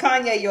Prince and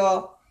Kanye,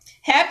 y'all.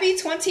 Happy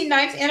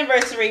 29th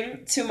anniversary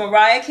to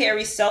Mariah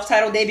Carey's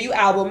self-titled debut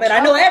album. And I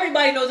know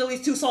everybody knows at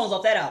least 2 songs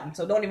off that album,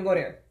 so don't even go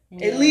there.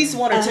 At least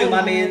 1 or 2,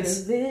 my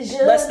mans.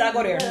 Let's not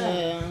go there.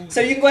 So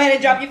you can go ahead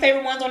and drop your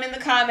favorite ones in the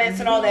comments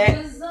and all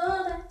that.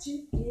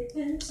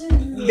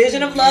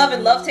 Vision of Love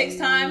and Love Takes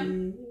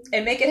Time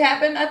and Make It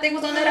Happen, I think,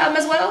 was on that album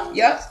as well.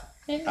 Yep.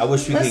 I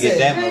wish we could get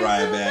that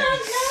Mariah back.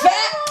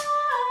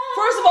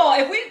 First of all,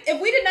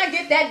 if we did not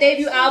get that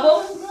debut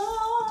album,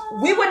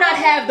 we would not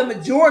have the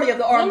majority of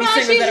the R&B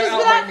singers that are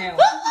out right now.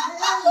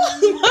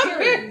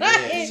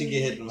 Yeah, she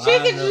get hit them She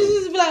could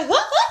just be like,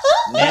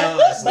 now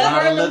it's a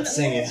lot of lip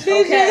singing.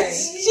 Okay,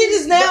 she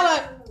just now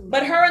like.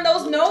 But her and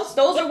those notes,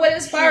 those are what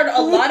inspired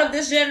a lot of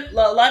this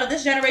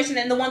generation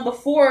and the one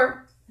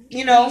before.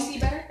 You know,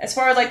 as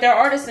far as like their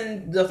artists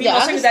and the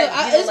female singers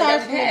that it's like,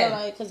 hard for me to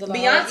like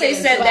Beyonce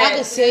said that. I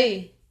could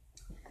see.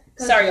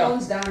 Sorry, y'all.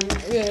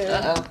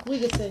 We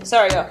could see.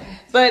 Sorry, y'all.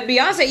 But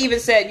Beyonce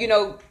even said, you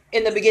know,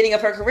 in the beginning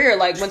of her career,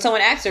 like when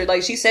someone asked her,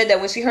 like she said that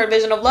when she heard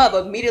Vision of Love,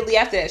 immediately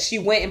after that, she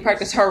went and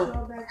practiced her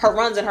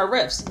runs and her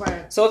riffs.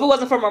 Right. So if it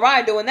wasn't for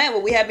Mariah doing that,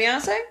 would we have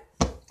Beyonce?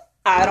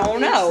 I don't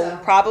know. So.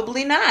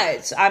 Probably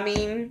not. I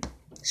mean,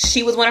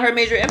 she was one of her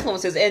major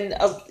influences, and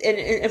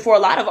for a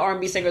lot of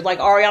R&B singers, like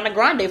Ariana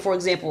Grande, for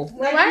example.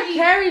 Mariah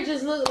Carey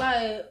just looked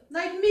like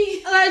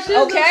me. Like she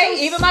okay,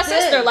 even my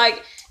sister,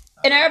 like,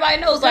 and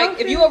everybody knows, like,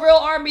 if you a real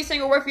R&B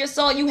singer worth your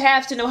salt, you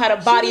have to know how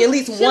to body at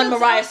least one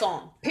Mariah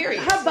song.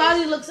 Period. Her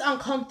body looks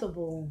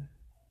uncomfortable.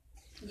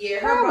 Yeah,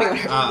 her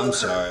body. I'm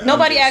sorry.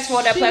 Nobody asked for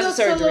all that plastic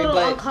surgery, a little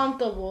but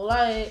uncomfortable.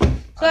 Like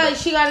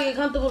she gotta get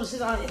comfortable to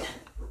sit on it.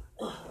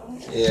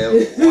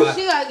 Yeah,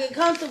 she gotta get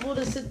comfortable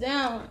to sit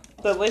down.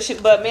 But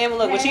man,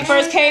 look, when she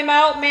first came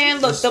out, man,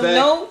 look, them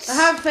notes.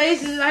 Her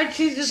face is like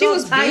she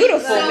was tight,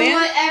 beautiful, so man.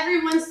 what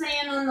everyone's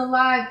saying on the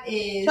live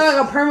is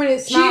like a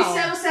permanent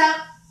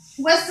smile.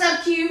 What's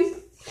up, Q?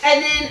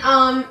 And then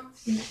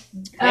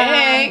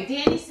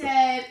Danny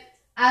said,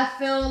 I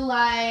feel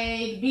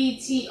like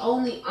BT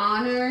only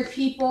honor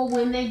people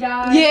when they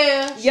die.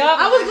 Yeah. Yup.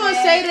 I was gonna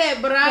say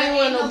that, but I didn't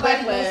want no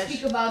nobody gonna backlash.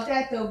 speak about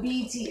that though.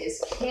 BT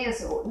is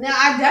canceled. Now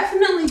I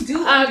definitely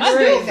do I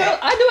understand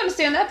that. I do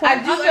understand that part.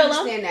 I do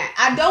understand that.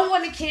 I don't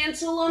want to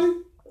cancel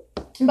them,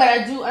 but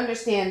I do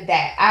understand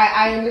that.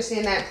 I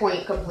understand that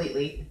point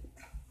completely.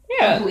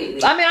 Yeah.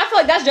 Completely. I mean, I feel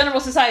like that's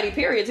general society,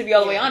 period, to be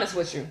all the way honest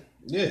with you.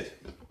 Yeah.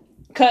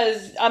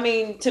 Because, I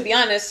mean, to be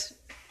honest,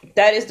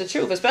 that is the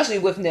truth, especially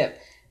with Nip.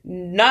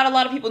 Not a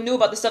lot of people knew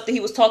about the stuff that he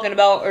was talking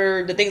about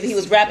or the things that he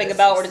was rapping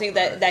about or the things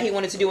that he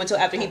wanted to do until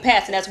after he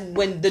passed. And that's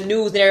when the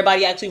news and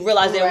everybody actually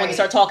realized they wanted to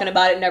start talking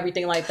about it and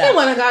everything like that. He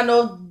wouldn't have got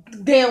no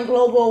damn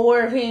global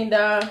award if he ain't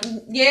died.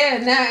 Yeah,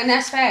 and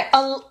that's fact.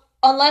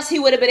 Unless he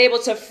would have been able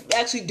to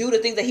actually do the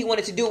things that he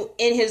wanted to do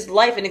in his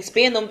life and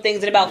expand them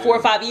things in about 4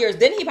 or 5 years,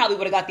 then he probably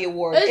would have got the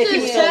award It's if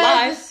he was still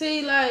alive. To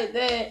see like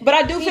that. But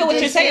I do feel what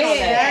you're saying on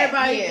that.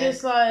 Everybody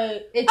just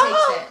like it takes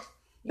that.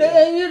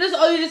 And you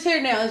just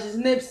hear now is just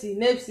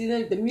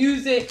Nipsey, the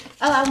music.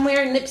 Oh, I'm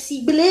wearing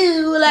Nipsey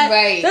blue, like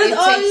right. That's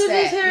all you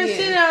that. just hear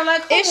sitting there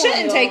like. It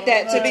shouldn't take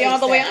that to be all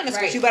the way honest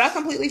with you, but I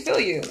completely feel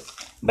you.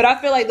 But I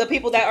feel like the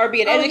people that are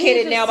being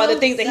educated now by the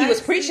things that he was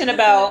preaching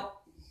about.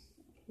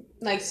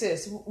 Like,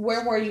 sis,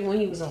 where were you when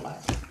he was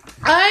alive?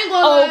 I ain't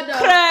gonna lie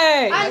though.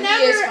 Okay.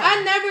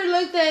 I never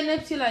looked at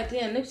Nipsey like,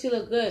 damn, Nipsey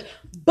look good,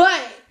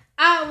 but.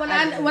 When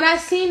I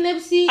seen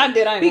Nipsey,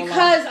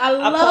 because I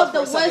love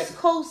the West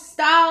Coast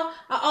style.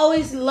 I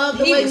always loved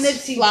the way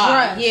Nipsey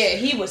dressed. Yeah,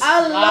 he was.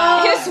 I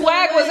love his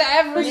swag was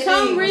everything. For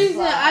some reason,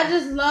 I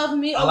just love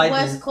me a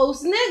West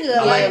Coast nigga.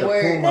 I like the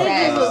Puma.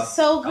 They just look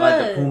so good.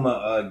 I like the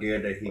Puma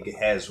gear that he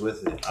has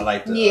with it. I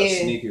like the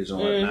sneakers and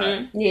whatnot.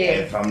 Mm-hmm. Yeah.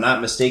 And if I'm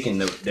not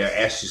mistaken, they're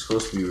actually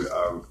supposed to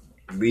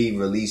be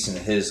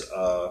re-releasing his.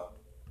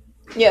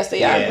 Yes,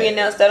 they are. We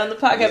announced that on the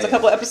podcast a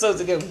couple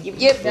episodes ago.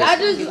 Yep.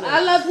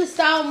 I love his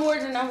style more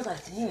than I was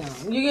like,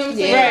 damn. You get what I'm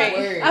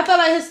saying? Right. I felt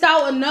like his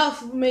style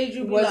enough made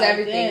you be was like,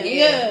 everything.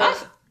 Damn. Yeah.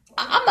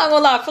 I'm not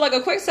gonna lie. For like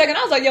a quick second,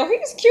 I was like, "Yo,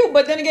 he's cute,"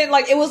 but then again,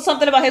 like it was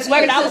something about his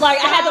swagger. I was like,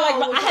 I had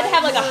to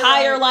have like a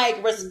higher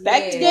like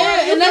respect.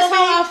 Yeah, and that's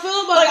how I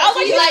feel about. Like I was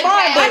like, he's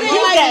fine, but I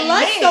didn't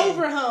lust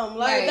over him.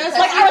 Like that's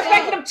like I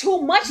respected him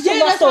too much to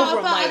lust over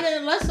him. I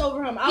didn't lust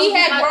over him. He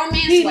had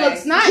romance. He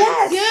looks nice.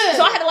 Yes.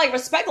 So I had to like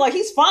respect. Like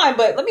he's fine,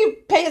 but let me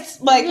pay him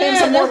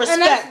some more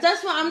respect. And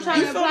that's what I'm trying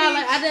to imply.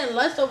 Like I didn't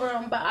lust over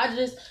him, but I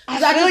just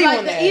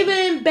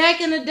even back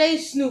in the day,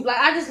 Snoop. Like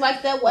I just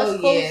like that West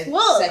Coast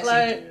look.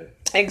 Like.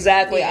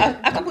 Exactly.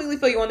 I completely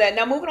feel you on that.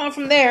 Now, moving on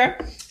from there,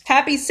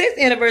 happy 6th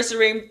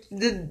anniversary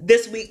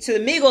this week to the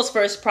Migos'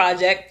 first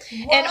project.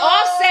 Whoa. And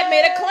Offset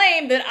made a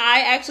claim that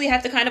I actually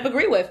have to kind of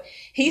agree with.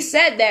 He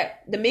said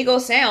that the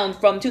Migos sound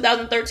from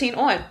 2013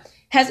 on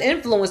has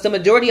influenced the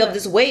majority of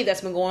this wave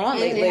that's been going on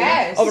lately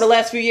over the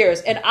last few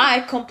years. And I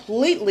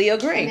completely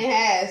agree. And it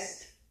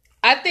has.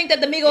 I think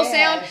that the Migos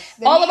sound,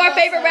 all of our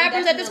favorite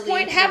rappers at this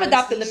point have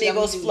adopted the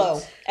Migos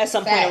flow at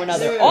some point or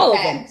another. All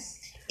of them.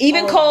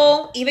 Even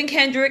Cole, even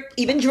Kendrick,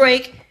 even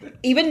Drake,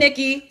 even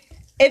Nicki,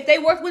 if they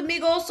work with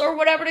Migos or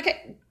whatever, 9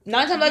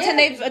 times out of 10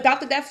 they've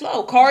adopted that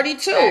flow. Cardi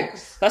too.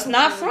 Facts. That's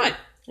not front.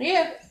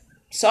 Yeah.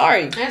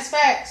 Sorry. That's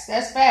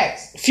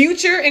facts.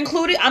 Future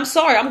included. I'm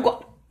sorry.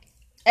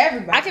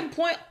 Everybody. I can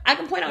point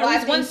out at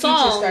least one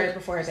song. Future started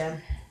before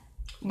them.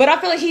 But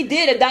I feel like he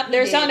did adopt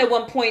their sound at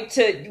one point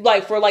to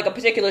like for like a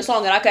particular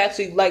song that I could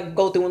actually like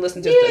go through and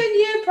listen to.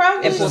 Yeah,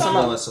 probably. And pull some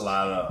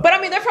up. But I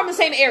mean, they're from the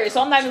same area,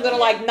 so I'm not even gonna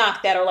like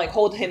knock that or like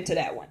hold him to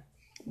that one.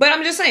 But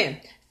I'm just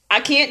saying, I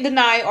can't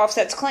deny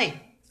Offset's claim.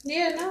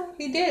 Yeah, no,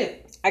 he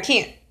did. I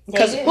can't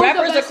because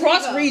rappers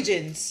across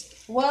regions.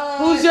 What?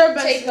 Who's your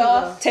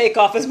best?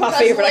 Takeoff is my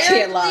favorite. I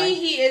can't lie.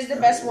 He is the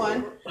best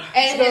one,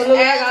 and his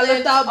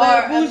ad-libs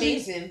are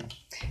amazing.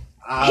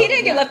 He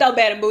didn't get left out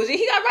bad and bougie.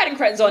 He got writing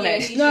credits on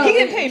that. He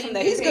getting paid from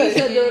that. He's good. He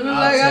said,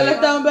 I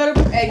left out better.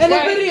 And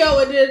the video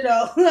it did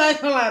though. I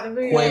ain't gonna lie, the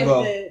video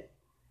Quavo. did.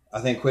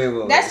 I think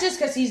Quavo. That's just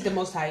because he's the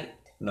most hyped.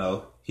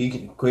 No, he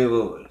can.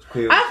 Quavo. I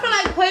feel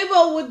like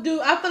Quavo would do.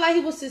 I feel like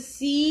he would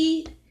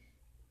succeed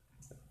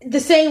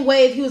the same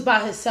way if he was by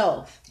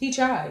himself. He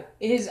tried.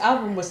 His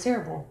album was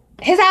terrible.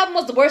 His album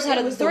was the worst out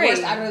of the three.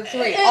 Worst out of the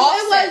three. It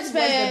Offset was was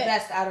bad. the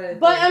best out of the three.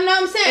 But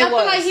I'm saying, I feel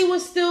was. like he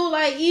was still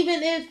like,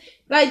 even if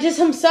like just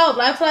himself.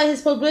 Like, I feel like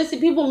his publicity,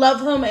 people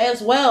love him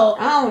as well.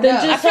 I don't than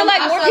know. just I feel him.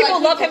 like more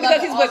people love him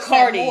because he's with Offset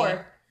Cardi.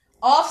 more.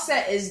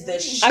 Offset is the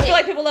shit. I feel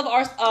like people love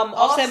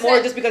Offset more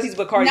just because he's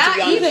with Cardi. Not to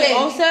be honest. even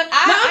Offset.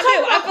 I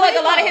do. I feel like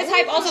a lot of his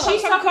hype also comes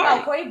She's from talking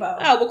about Cardi.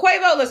 Quavo. Oh, but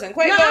Quavo, listen,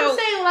 Quavo. No, I'm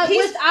saying like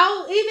he's-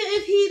 without, even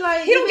if he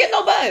like, he don't get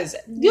no buzz.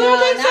 You don't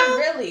think not so?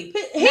 really.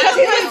 He Because don't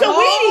he's play with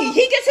Saweetie. ball.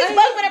 He gets his Like,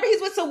 buzz whenever he's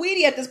with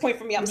Saweetie at this point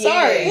for me. I'm Yeah.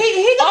 sorry. He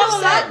can do a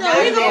Offset, lot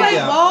though. He no, can play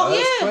yeah. ball.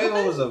 Yeah. Quavo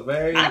was a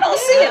very. I don't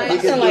see him He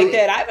buzzing can like do-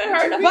 that. I haven't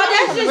heard of him. But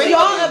that's just Quavo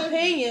your is-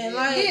 opinion.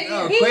 Like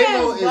Yeah, he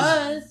Quavo has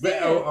buzz. is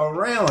Yeah.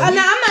 around. I'm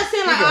not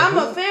saying like he I'm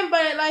can a fan,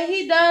 but like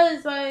he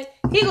does, like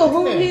he go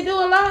hoop, he do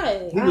a lot.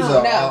 He was I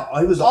don't know.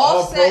 he was an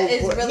Offset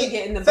all-pro. is really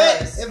getting the fact,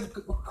 buzz.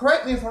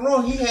 Correct me if I'm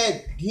wrong. He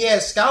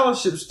had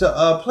scholarships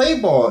to play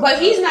ball, But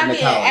he's not in the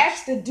getting college.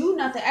 asked to do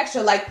nothing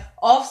extra. Like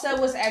Offset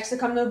was asked to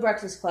come to the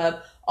Breakfast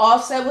Club.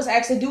 Offset was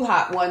asked to do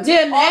Hot Ones.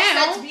 Yeah, now-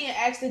 Offset's being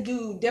asked to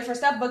do different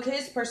stuff, but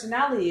his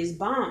personality is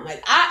bomb.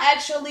 Like I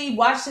actually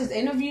watched his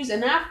interviews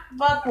and I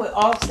fuck with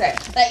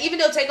Offset. Like even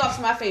though Takeoff's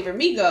my favorite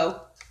Migo,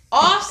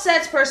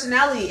 Offset's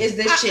personality is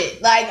the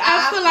shit. Like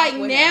I feel fuck like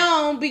with him.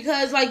 now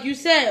because like you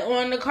said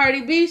on the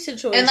Cardi B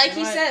situation, And like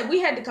he said,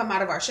 we had to come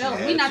out of our shell.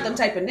 Yeah, We not true. them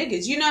type of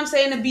niggas. You know what I'm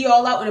saying? To be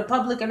all out in the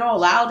public and all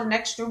loud and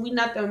extra. We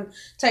not them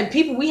type of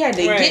people. We had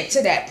to Right. get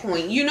to that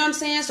point. You know what I'm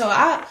saying? So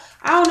I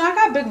don't know. I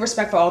got big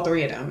respect for all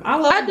three of them. I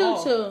love I them do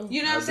all. too.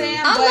 You know what I'm I saying?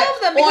 I But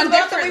love them because on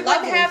without them we different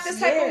wouldn't have this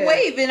type of yeah.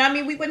 wave, and I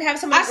mean we wouldn't have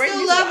some of I the great still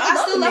music. love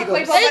the Quavo,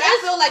 Migos. but I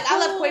It's feel like I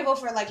love cool. Quavo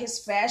for like his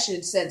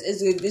fashion sense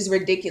is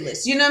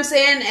ridiculous. You know what I'm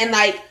saying? And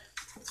like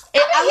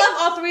I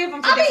love all three of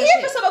them for I'll be different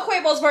here shit. for some of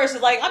Quavo's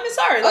verses. Like I'm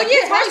sorry, like Oh, yeah,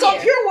 his verse hell on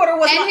yeah. Pure Water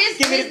was And my his-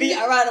 give me the his beat.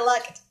 new- I ride it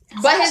like it.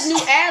 But his new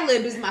ad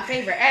lib is my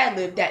favorite ad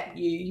lib.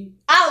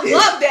 I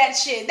love that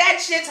shit. That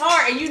shit's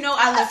hard, and you know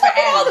I I live for fuck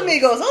with all the ad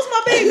libs. Migos. Those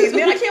my babies,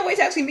 man. I can't wait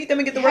to actually meet them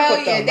and get to work Hell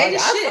with yeah, them. they Like,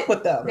 the I shit. fuck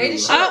with them. They the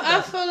shit.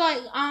 I feel like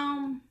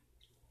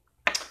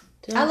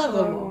I love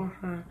them all.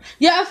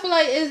 Yeah, I feel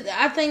like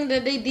I think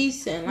that they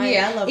decent. Like,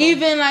 Yeah, I love 'em.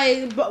 even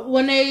like but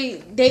when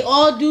they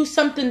all do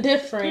something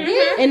different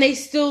and they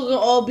still gonna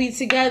all be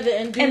together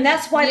and do. And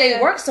that's why they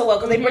Yeah. work so well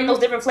because they bring those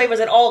different flavors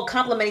that all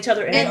complement each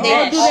other And and they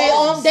all they do their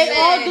all own. They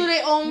all said do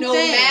their own No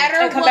thing. matter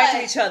and come what, back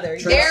to each other.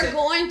 they're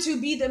going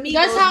to be the Migos.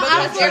 That's how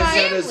I because feel they're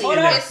like- family. Hold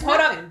up, It's hold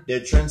up. nothing. They're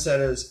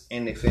trendsetters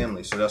and their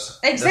family, so that's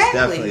Exactly.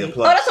 definitely a Oh,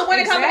 plus. that's a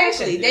winning Exactly.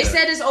 combination. They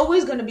said it's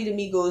always going to be the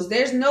Migos.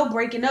 There's no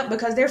breaking up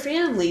because they're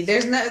family.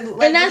 There's no like, And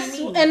what that's do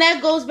you mean? and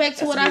that goes back to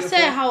That's what I beautiful.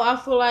 said. How I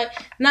feel like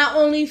not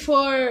only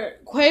for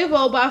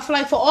Quavo, but I feel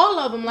like for all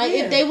of them. Like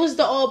Yeah. if they was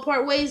to all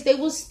part ways, they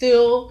would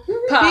still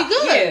Pop, be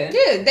good. yeah.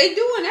 Yeah, they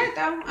doing that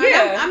though.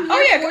 Yeah. I'm Oh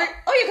here yeah. for it.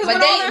 Oh yeah. Because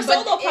when all their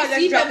solo projects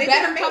it's drop, even they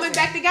better did coming amazing.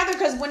 back together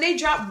because when they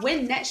dropped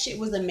When, that shit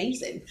was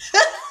amazing.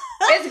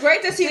 It's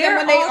great to see them They're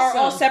when they are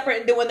all awesome. separate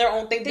and doing their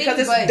own thing because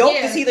it's But, dope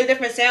yeah. to see their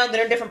different sounds and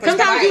their different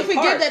Sometimes you perspectives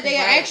forget apart. that they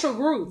are Right. actual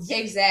groups.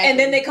 Exactly. And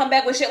then they come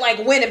back with shit like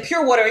Win and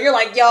Pure Water, and you're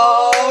like,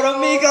 yo, the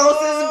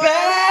Migos is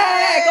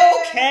back.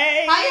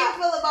 Okay. How y'all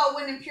feel about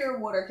When and Pure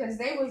Water? Because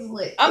they was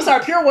lit. I'm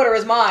sorry, Pure Water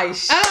is my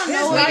shit. I don't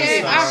know This it is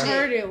yet. my I shit.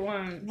 heard it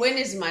once. When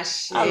is my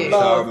shit? I So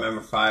love- I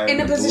remember Fire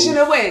In a the position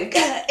Booth. to win.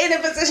 In a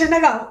position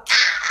to go.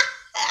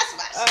 That's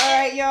my shit. All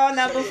right, y'all.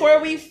 Now, before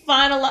we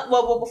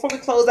before we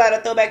close out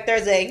a Throwback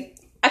Thursday,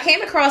 I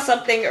came across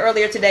something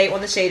earlier today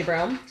on the Shade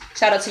Room.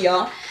 Shout out to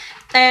y'all.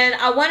 And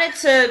I wanted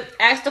to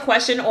ask the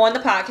question on the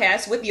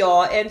podcast with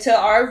y'all and to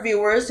our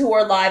viewers who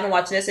are live and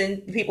watching this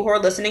and people who are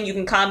listening. You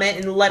can comment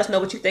and let us know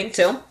what you think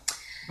too.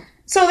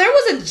 So there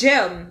was a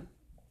gem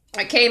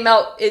that came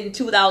out in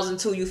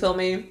 2002. You feel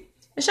me?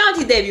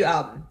 Ashanti's debut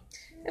album.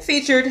 It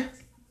featured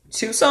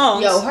 2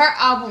 songs. Yo, her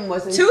album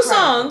was 2 incredible.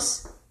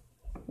 songs,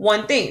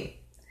 1 theme.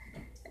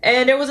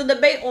 And there was a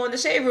debate on the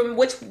Shade Room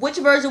which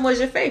version was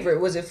your favorite.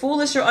 Was it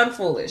Foolish or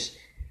Unfoolish?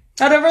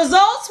 Now the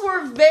results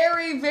were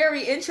very,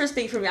 very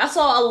interesting for me. I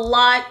saw a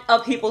lot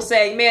of people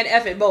saying, man,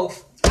 F it,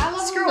 both. I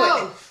love Screw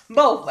them it.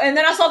 Both. And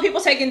then I saw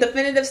people taking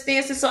definitive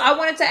stances. So I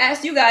wanted to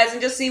ask you guys and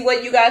just see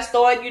what you guys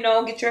thought,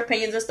 get your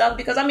opinions and stuff.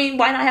 Because, I mean,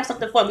 why not have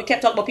something fun? We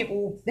kept talking about people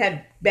who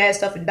had bad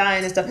stuff and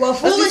dying and stuff. Well,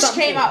 Let's do Foolish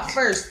something came cool. out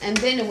first, and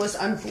then it was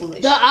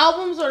Unfoolish. The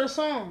albums or the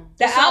song?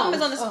 The the album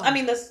is songs. on the... I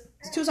mean, the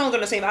 2 songs are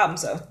on the same album,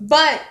 so...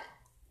 But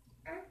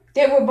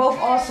they were both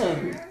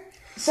awesome.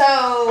 So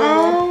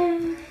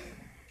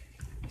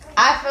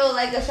I feel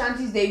like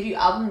Ashanti's debut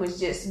album was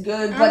just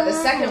good, but the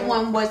second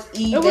one was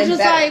even It was just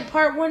better. like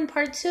part 1,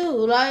 part 2.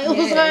 Like it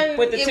was Yeah. like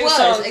With the It 2 was,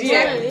 songs,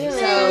 exactly. yeah.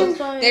 So It's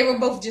like- they were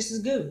both just as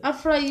good. I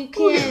feel like you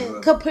Who can't gives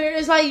a- compare.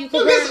 It's like you Who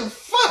compare. gives a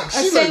fuck?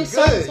 She same look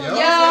song, good, song. yo.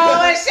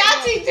 Yo,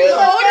 Ashanti do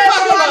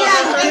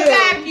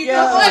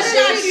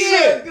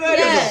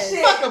Yes.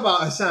 Fuck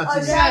about Ashanti.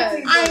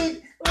 Ashanti.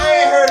 I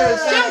ain't heard an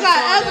Ashanti She don't got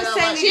song ever that I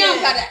sang like. She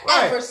don't gotta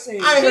Right. ever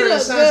sing. I ain't heard She an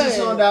look Ashanti good.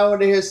 song that I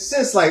want to hear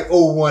since like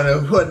 01 or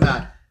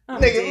whatnot.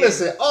 Nigga, damn.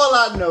 listen, all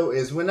I know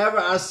is whenever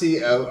I see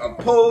a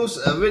post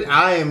of it,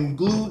 I am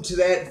glued to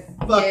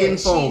that fucking Yeah,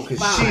 phone she's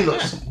because fine. she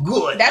looks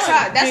good. That's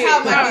how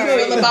I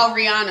Good. feel about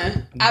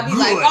Rihanna. I'd be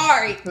like, Good. all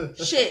right,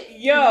 shit.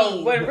 Yo,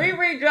 me. when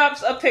Riri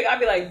drops a pic, I'd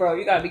be like, bro,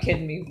 you gotta be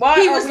kidding me. Why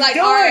He are was we like,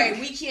 doing? all right,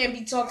 we can't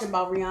be talking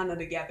about Rihanna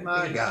together.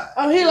 My babe." God.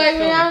 Oh, he like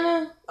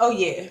Rihanna? Oh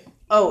yeah.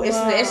 Oh,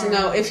 it's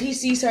no. If he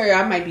sees her,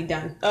 I might be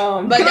done.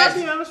 But Can I that's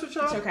be honest with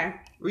y'all? it's okay.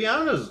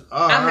 Rihanna's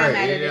I'm not alright.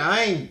 mad at it.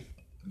 I ain't.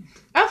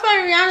 I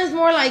find Rihanna's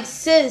more like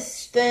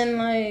sis than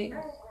like.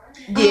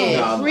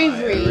 Yeah, No,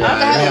 Riri. Rihanna's Not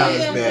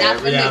bad.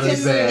 for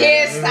Rihanna's nothing. bad.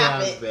 Yeah,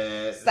 stop Rihanna's it.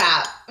 bad.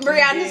 Stop.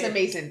 Rihanna's Yeah.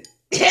 amazing.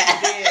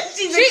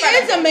 She She's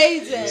is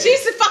amazing.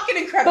 She's fucking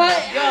incredible. But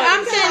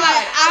I'm saying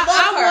like I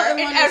love her wouldn't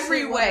in wanna every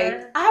sleep with way.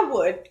 her. I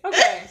would.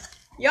 Okay.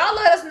 Y'all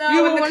let us know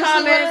You in would the wanna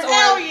sleep with comments, her? or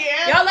Hell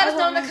yeah. y'all let us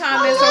know in the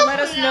comments, or let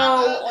us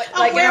know.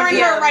 I'm wearing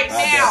her right I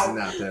now.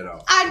 definitely not that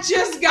off. I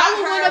just got I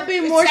would her. want to be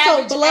with more so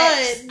Savage blood.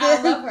 X.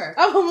 I love her.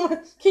 I would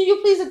want, can you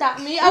please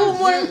adopt me? I would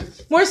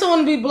more so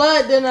want to be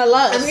blood than a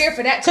lust. I'm here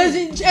for that Because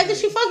too. after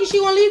she fuck you,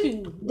 she won't leave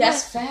you.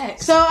 That's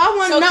facts. So I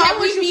want So to can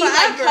know we you be like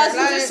forever.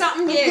 cousins or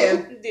something?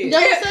 Yeah. You know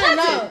what I'm saying?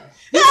 No.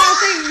 You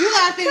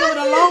gotta think over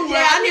the long run.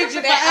 Yeah, I I'm here need for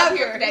you that. I'm forever.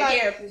 here for that. Like,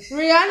 Yeah.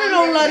 Rihanna I'm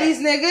don't here love for that. these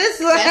niggas.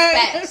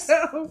 That's facts.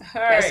 All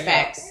That's right,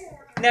 facts.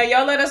 now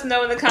y'all let us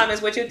know in the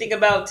comments what you think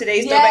about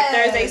today's Yes, Throwback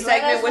Thursday let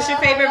segment. us What's your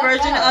know. favorite Let us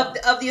version know.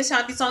 of the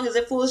Ashanti song? Is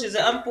it foolish? Is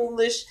it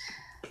unfoolish?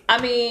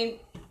 I mean,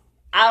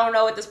 I don't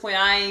know at this point.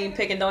 I ain't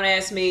picking. Don't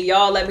ask me.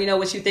 Y'all let me know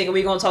what you think, and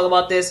we're gonna talk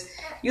about this.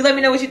 You let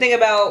me know what you think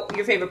about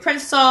your favorite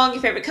Prince song,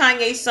 your favorite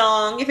Kanye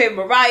song, your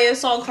favorite Mariah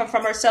song from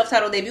her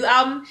self-titled debut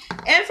album,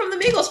 and from the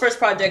Migos' first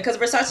project. Because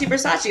Versace,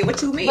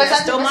 what you mean?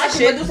 That's still my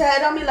shit. Medusa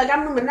head on me like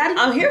I'm Illuminati.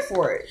 I'm here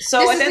for it. So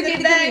This at is the end the of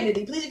the gated day,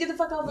 community. Please get the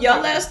fuck out of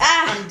y'all let us.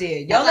 I'm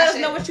dead. Y'all That's let my us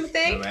know shit. what you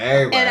think.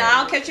 Everybody. And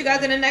I'll catch you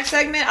guys in the next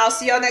segment. I'll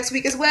see y'all next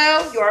week as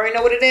well. You already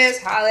know what it is.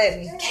 Holla at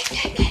me.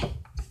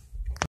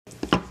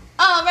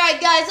 All right,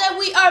 guys, and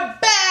we are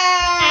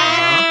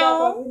back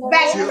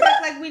Chill.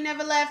 like we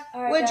never left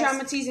right, with guys.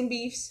 drama, teas, and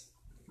beefs.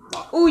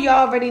 Ooh,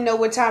 y'all already know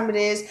what time it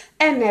is,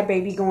 and that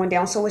baby going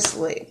down, so it's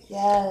lit.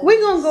 Yes.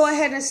 We're gonna go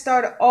ahead and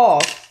start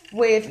off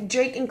with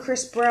Drake and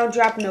Chris Brown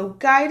drop No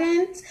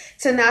Guidance.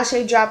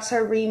 Tinashe drops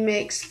her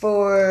remix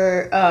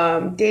for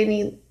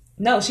Danny.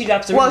 No, she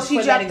dropped the Well, remix she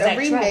for that dropped a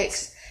exact track.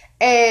 remix,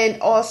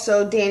 and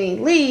also Danny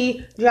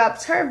Lee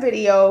drops her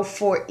video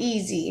for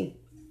Easy,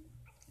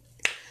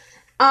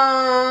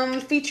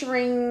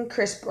 featuring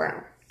Chris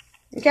Brown.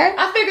 Okay.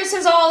 I figured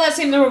since all that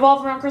seemed to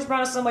revolve around Chris Brown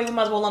in some way, we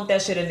might as well lump that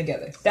shit in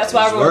together. That's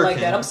why I It's wrote it like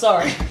working. that. I'm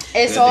sorry.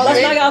 It's Good all to Let's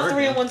get knock it out working.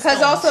 3 in 1 because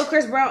stone. also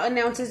Chris Brown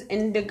announces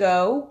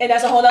Indigo. And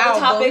that's a whole other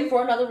album. topic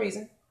for another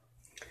reason.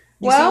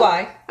 You Well, see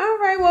why? All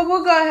right. Well,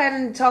 we'll go ahead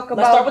and talk start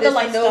about with the this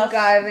light No stuff.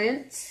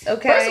 Guidance.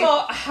 Okay. First of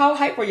all, how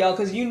hype were y'all?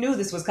 Because you knew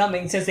this was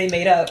coming since they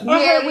made up.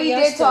 I yeah, heard we it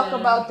did talk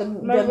yesterday. about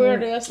Remember we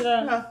heard it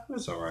yesterday? No,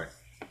 it's alright.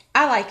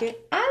 I like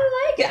it.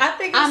 I like it. I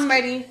think I'm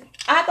ready.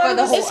 I thought for it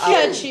the was whole it's album.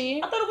 cute.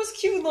 Catchy. I thought it was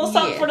cute, little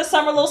something Yeah. for the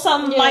summer, little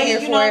something Yeah, light. Here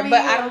You for know what I it, mean? but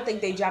I don't think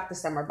they dropped the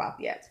summer bop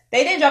yet.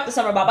 They didn't drop the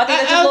summer bop. I think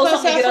that's just I a little was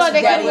something gonna to say, I get feel us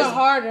like they ready. went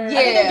harder. I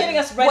think they're getting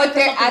us ready What for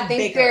they're- something I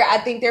think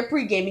bigger. they're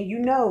pre-gaming. You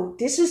know,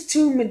 this is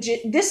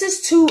this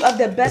is two of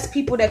the best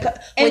people that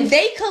when And-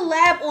 they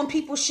collab on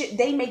people's shit,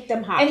 they make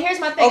them hot. And here's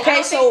my thing. I Okay,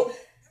 don't so think,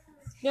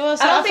 Yo,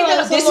 so I don't I think feel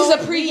that like was this is a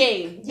little-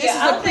 pre-game. This yeah, is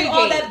I a don't think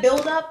all pre-game. that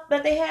build up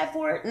that they had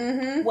for it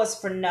Mm-hmm. was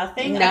for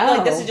nothing. No. I feel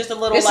like this is just a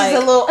little This like,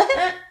 is a little.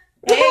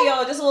 hey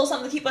yo, just a little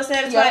something to keep us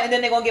satisfied, Yeah. and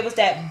then they're gonna give us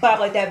that bop,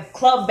 like that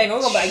club banger.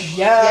 We're gonna be like,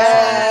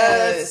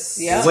 Yes.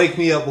 yes. Wake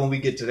me up when we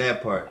get to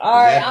that part. All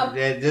right,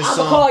 This I'ma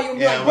song, call you and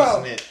be yeah, like, bro.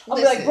 I'm listening. I'll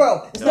be like,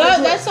 bro, it's not a that,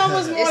 drill. that song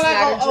was more It's like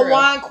not a a drill.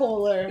 wine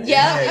cooler.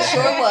 Yeah, it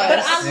sure was. But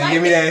I And like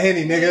give me it. that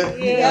Henny, nigga.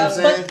 You know what I'm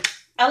saying? But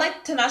I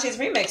like Tinashe's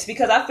remix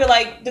because I feel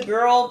like the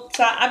girl,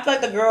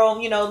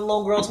 you know, the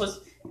little girls was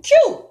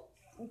cute.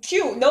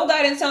 No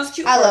Guidance sounds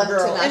cute I for love a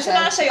girl. Tinashe. And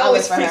Tinashe I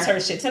always live for freaks her. her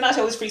shit. Tinashe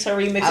always freaks her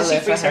remixes. I She live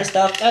for freaks her her.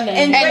 stuff. And then-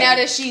 And Drake- now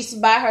that she's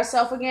by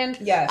herself again,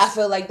 Yes. I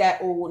feel like that.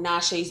 Oh,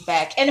 Nashe's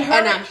back, And her,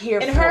 I'm here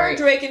and for her it. and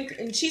Drake,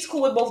 and she's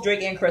cool with both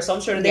Drake and Chris. So I'm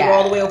sure they were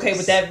all the way okay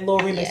with that little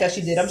remix that she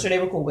did. I'm sure they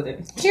were cool with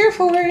it. Here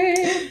for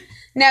it.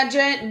 Now,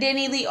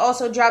 Danny Lee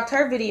also dropped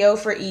her video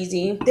for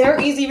Easy. Their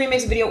Easy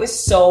remix video is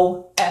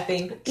so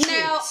effing cute.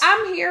 Now,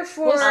 I'm here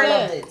for What's I it.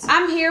 loved it.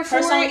 I'm here for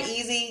Her song it.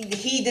 Easy,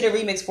 he did a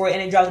remix for it,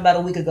 and it dropped about a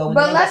week ago. And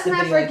But they let's left the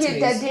not video in 2 forget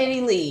that days. Danny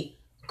Lee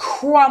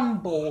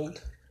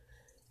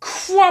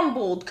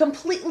crumbled,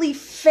 completely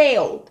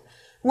failed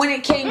when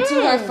it came to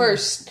her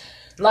first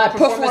live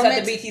performance performance.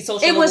 at the BT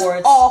Social It was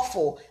Awards.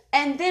 awful.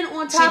 And then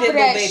on top did of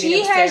Lil that, Baby, she it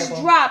was has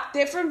terrible. dropped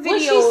different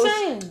What's she videos.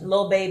 saying?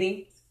 Little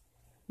baby.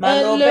 My A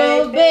little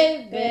little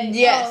baby. baby.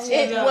 Yes, Oh,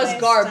 it yeah.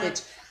 was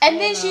garbage. And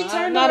then she I'm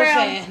turned not a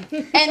around,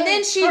 fan. and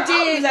then she Her album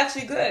is did.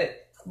 actually good,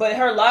 but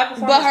her live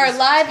performance But her was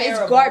live is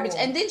terrible. garbage.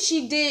 And then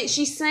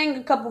she sang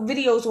a couple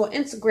videos on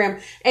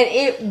Instagram, and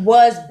it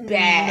was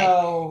bad.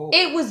 No.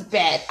 It was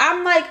bad.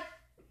 I'm like,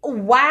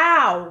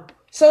 wow.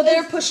 So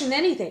they're pushing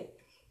anything.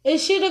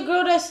 Is she the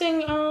girl that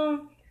sing,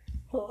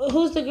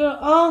 who's the girl?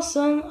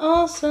 Awesome.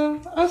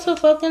 I'm so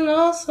fucking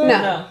awesome.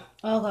 No. No.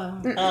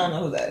 Okay. I don't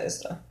know who that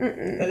is though.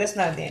 But it's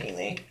not Danny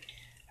Lee.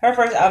 Her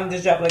first album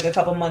just dropped like a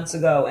couple months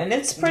ago, and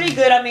it's pretty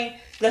good. I mean,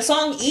 the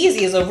song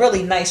 "Easy" is a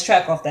really nice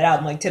track off that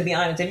album. Like, to be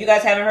honest, if you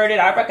guys haven't heard it,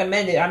 I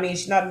recommend it. I mean,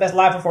 she's not the best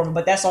live performer,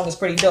 but that song is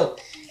pretty dope.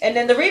 And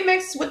then the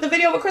remix with the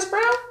video with Chris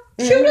Brown,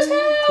 cute as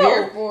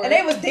hell. And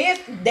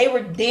they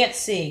were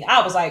dancing.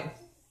 I was like,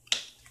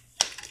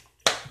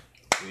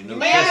 you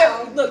may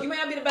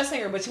not be the best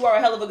singer, but you are a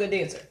hell of a good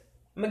dancer.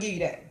 I'm gonna give you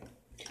that.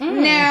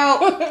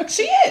 Now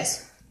she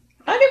is.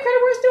 I give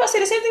credit where it's due. I say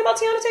the same thing about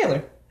Tiana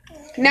Taylor.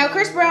 Now,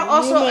 Chris Brown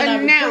also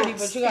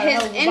announced his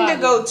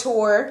Indigo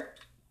tour.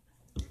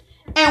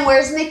 And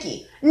where's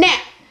Nicki? Now,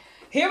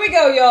 here we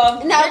go,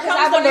 y'all. No, because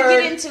I want to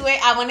get into it.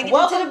 I want to get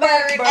into the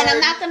bird. Bird. And I'm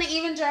not going to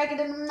even drag it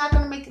and I'm not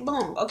going to make it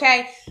long,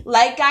 okay?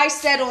 Like I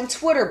said on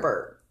Twitter,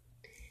 Bird,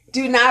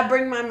 do not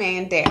bring my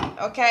man down,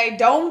 okay?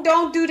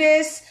 Don't do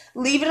this.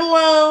 Leave it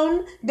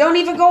alone. Don't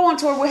even go on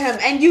tour with him.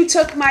 And you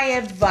took my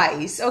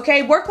advice,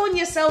 okay? Work on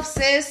yourself,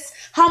 sis.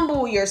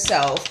 Humble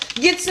yourself.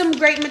 Get some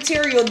great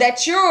material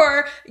that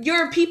your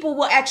people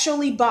will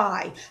actually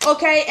buy.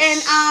 Okay,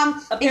 and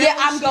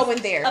I'm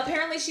going there.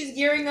 Apparently, she's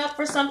gearing up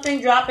for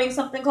something, dropping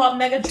something called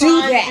Megatron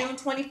June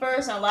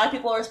 21st, and a lot of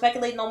people are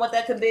speculating on what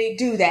that could be.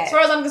 Do that. As far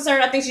as I'm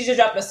concerned, I think she just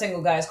dropped a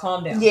single. Guys,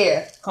 calm down.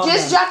 Yeah,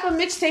 drop a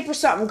mixtape or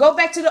something. Go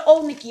back to the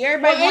old Nicki.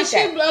 Everybody wants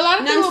that. A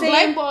lot of people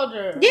blackballed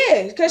her.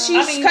 Yeah, because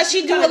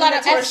she do a lot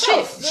of F shit.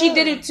 Yeah. She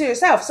did it to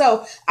herself.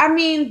 So I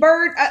mean,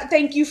 Bird,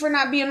 thank you for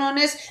not being on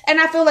this, and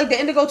I feel like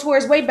the Indigo tour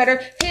is way better.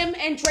 Him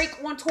and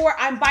Drake on tour,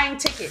 I'm buying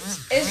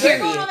tickets. Is Drake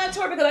going on that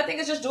tour? Because I think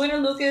it's just Joyner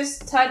Lucas,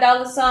 Ty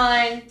Dolla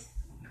 $ign.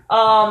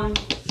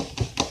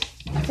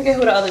 I forget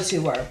who the other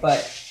two were, but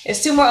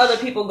it's two more other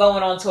people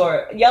going on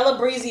tour. Yella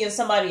Breezy and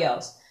somebody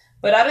else.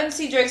 But I didn't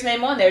see Drake's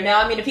name on there. Now,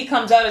 I mean, if he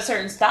comes out at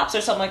certain stops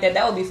or something like that,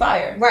 that would be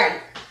fire.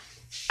 Right.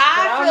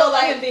 I feel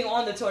like him being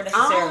on the tour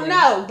necessarily. I don't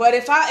know, but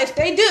if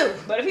they do,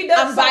 but if he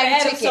does, I'm buying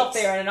tickets. Himself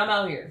there, and I'm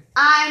out here.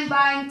 I'm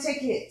buying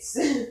tickets.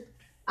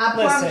 I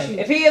promise you.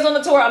 If he is on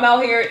the tour, I'm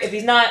out here. If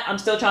he's not, I'm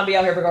still trying to be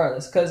out here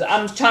regardless. Because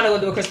I'm trying to go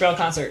do a Chris Brown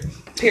concert.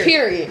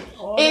 Period.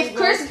 If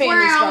Chris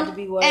Brown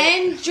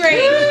and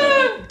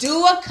Drake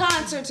do a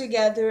concert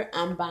together,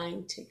 I'm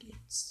buying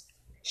tickets.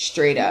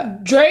 Straight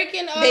up. Drake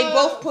and they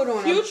both put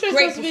on Future a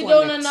great supposed to be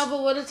doing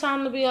another What a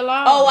Time to Be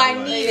Alive. Oh,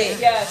 I need it.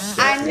 Yes.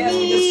 I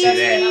need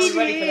it. I'm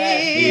ready for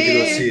that. Need to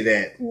go see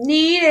that.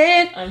 Need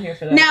it. I'm here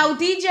for that. Now,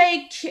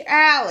 DJ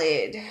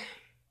Khaled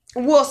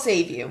will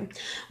save you.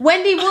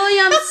 Wendy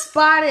Williams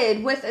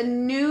spotted with a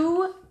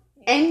new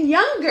and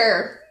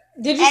younger.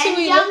 Did you see what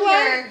he looked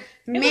like?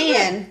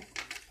 Man.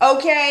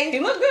 Okay. He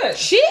looked good.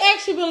 She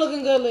actually been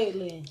looking good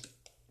lately.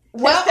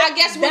 Well, I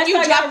guess when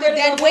you dropped the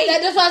dead weight.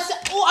 That's why I said,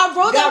 I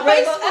wrote that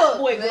on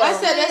Facebook. I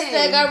said that's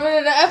that got rid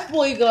of the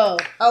F-boy glow.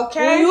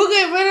 Okay. When you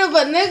get rid of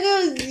a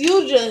nigga,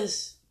 you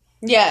just...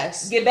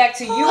 Yes. Get back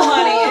to you,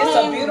 honey. It's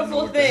a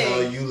beautiful thing. What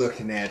the hell you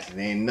looking at? There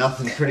ain't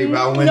nothing pretty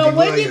about Wendy Williams.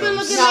 Williams. Been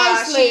looking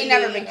nice she ain't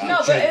never been cute. No,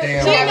 but she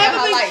ain't never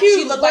been cute.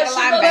 She looked like a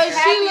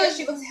linebacker.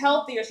 She looks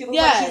healthier. She looks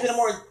like she's in a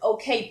more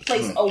okay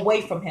place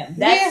away from him.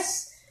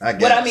 That's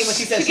what I mean when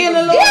she says she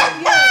looks good.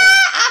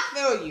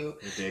 I feel you.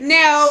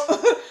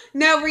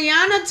 Now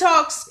Rihanna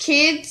talks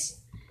kids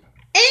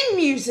and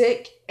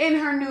music in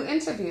her new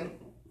interview.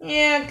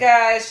 Yeah,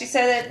 guys, she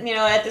said that,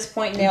 at this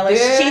point now, like,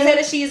 she said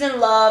that she's in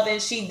love and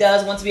she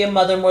does want to be a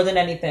mother more than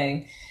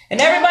anything.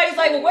 And everybody's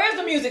like, well, where's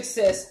the music,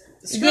 sis?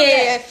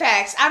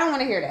 Facts. I don't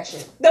want to hear that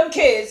shit. Them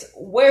kids,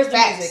 where's the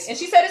music? And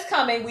she said it's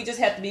coming. We just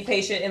have to be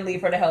patient and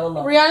leave her the hell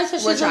alone. Rihanna said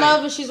she's in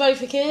love and she's ready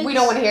for kids. We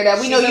don't want to hear that.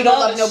 We know you don't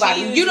love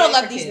nobody. You don't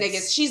love these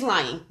niggas. She's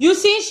lying. You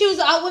seen she was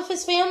out with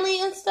his family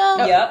and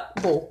stuff?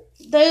 Yep. Bull.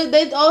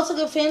 They all took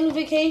a family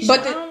vacation.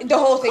 But the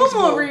whole thing's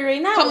Come on,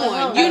 Riri. Come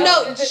on. You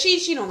know,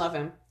 she don't love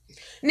him.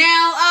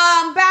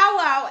 Now, Bow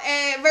Wow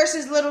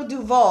versus Little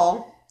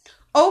Duval.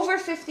 Over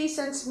 50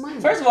 cents money.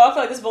 First of all, I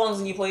feel like this belongs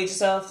when you play it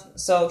yourself.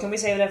 So can we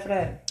save that for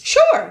that?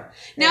 Sure.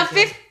 Now,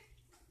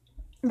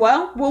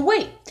 we'll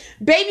wait.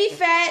 Baby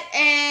Fat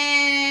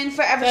and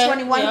Forever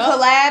 21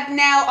 collab.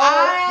 Now,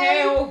 I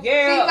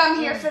think I'm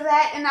here for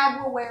that, and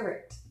I will wear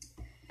it.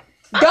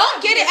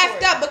 Don't get it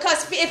effed up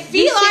because if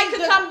Feline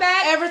could come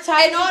back and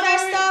all that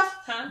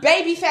stuff,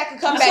 Baby Fat could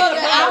come back.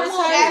 I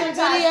will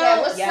advertise that.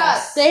 What's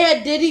up? They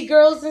had Diddy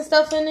girls and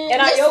stuff in it.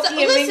 And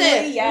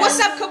listen, what's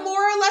up,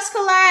 Kimura? Let's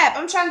collab.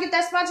 I'm trying to get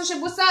that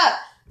sponsorship. What's up?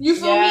 You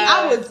feel me?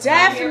 I would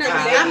definitely.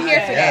 I'm here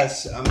for that.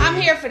 Yes, I'm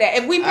here for that.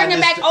 If we bring it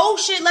back,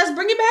 let's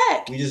bring it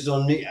back. We just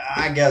don't need.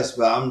 I guess,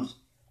 but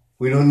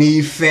we don't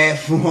need Fat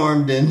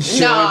Formed and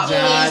Short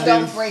John.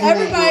 Don't bring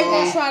everybody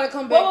gonna try to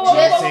come back.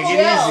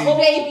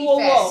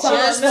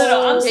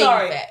 I'm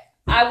sorry.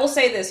 I will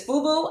say this,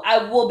 FUBU,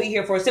 I will be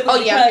here for it.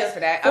 I'm here for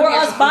that. For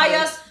us, by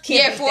us,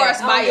 for us,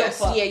 by us.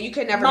 Yeah, you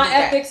could never. My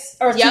ethics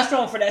are too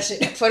strong for that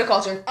shit. For the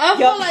culture. I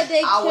feel like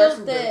they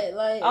killed that.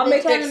 Like, I'll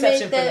make the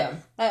exception for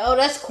them. Like, oh,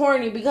 that's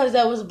corny because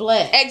that was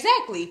black.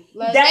 Exactly.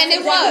 Like, and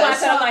it was. I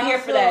said I'm not here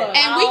for that.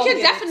 And we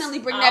could definitely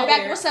bring that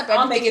back. What's up?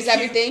 Everything is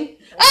everything.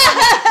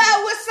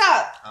 What's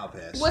up? I'll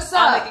pass. What's up?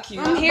 I'll make it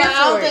cute. I'm here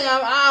for it.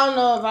 I don't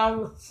know if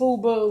I'm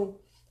FUBU.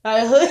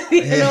 Like hoodie.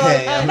 You know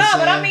what Yeah, I'm No, saying?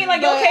 but I mean,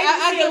 like, But okay,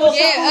 I you see get a what little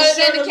you're Yeah,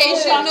 saying.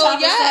 educational.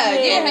 Yeah,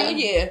 Yeah. hell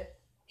yeah.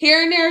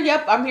 Here and there,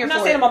 yep, I'm here I'm not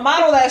for saying it. I'm a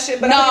model that shit,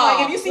 but No. I mean,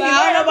 like, if you see me Like, I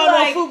wearing, don't know I'm about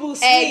like, no FUBU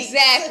sneaks.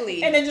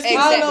 Exactly. And then just- I don't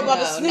know Exactly. about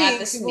the No, not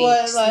the sneaks,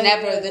 sneaks. but, like,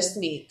 Never yeah. the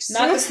sneaks.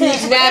 not the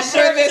sneaks, Never but the shirts the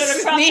or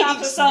the crop tops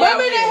or sneaks. something.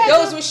 Remember they had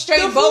Those the- were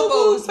straight the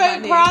bobos, FUBU my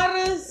fake nigga.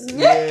 Pradas.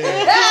 Yeah.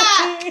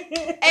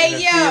 Hey, And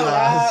the yo,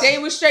 felines. they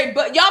were straight.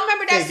 But y'all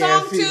remember that Thick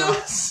song ass too?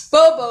 felines.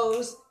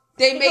 Bobos.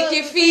 They make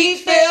your feet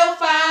feel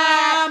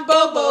fine.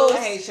 Bobos. I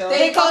hate y'all.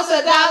 They cost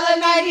 $1.99.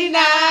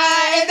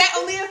 Is that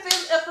only a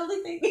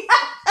Philly thing?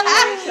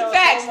 I hate y'all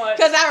Facts. so much.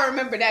 Because I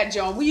remember that,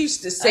 John. We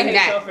used to I sing hate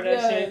that. y'all for that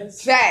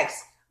Yes. shit.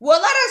 Facts. Well,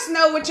 let us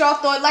know what y'all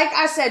thought. Like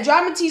I said,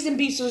 Drama Teas and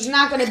Beefs was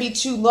not going to be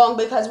too long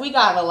because we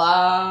got a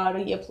lot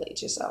on your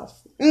plate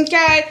yourself.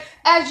 Okay?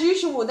 As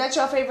usual, that's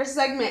your favorite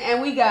segment,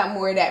 and we got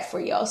more of that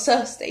for y'all.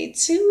 So stay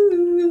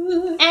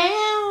tuned.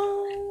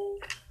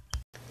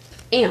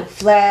 And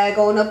flag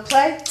on the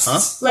plate. Huh?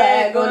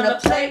 Flag on the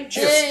plate.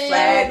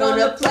 Flag on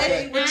the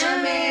plate with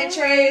your man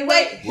Trey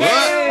White. What?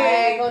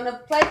 Flag on the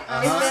plate.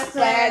 It's a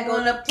flag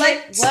on the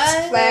plate.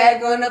 What?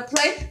 Flag on the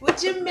plate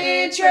with your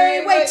man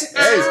Trey White.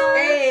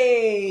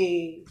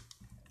 Hey.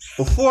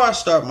 Before I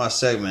start my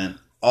segment,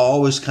 I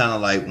always kind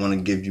of like want to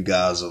give you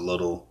guys a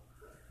little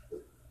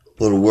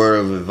word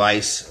of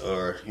advice,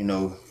 or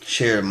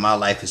share my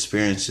life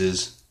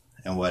experiences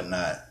and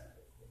whatnot.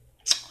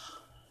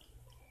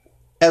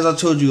 As I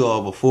told you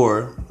all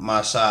before,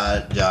 my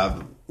side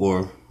job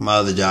or my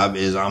other job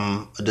is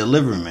I'm a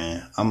delivery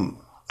man. I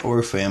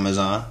work for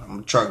Amazon. I'm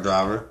a truck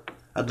driver.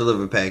 I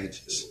deliver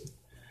packages.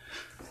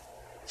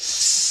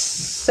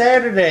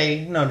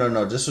 Saturday,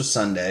 no, this was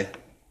Sunday.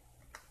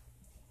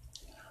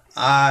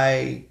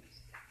 I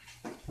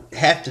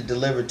have to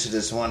deliver to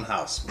this one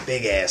house,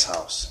 big ass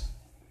house.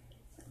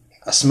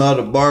 I smell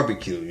the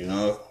barbecue,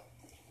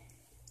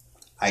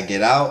 I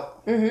get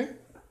out. Mm-hmm.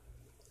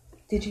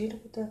 Did you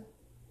get the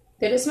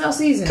Did it smell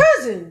seasoned?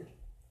 cousin?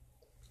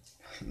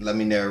 Let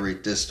me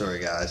narrate this story,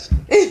 guys.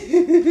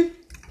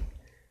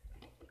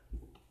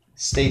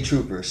 State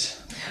troopers,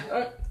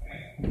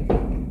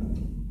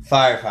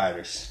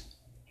 firefighters,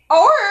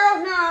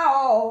 Oh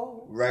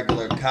no!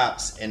 regular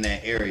cops in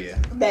that area,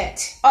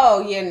 Bet.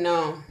 Oh yeah,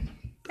 no.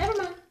 Never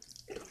mind.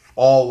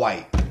 all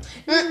white,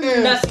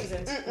 Not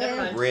seasoned. Never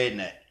mind.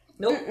 redneck.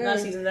 Nope, not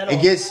seasoned at all.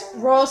 It gets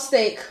Raw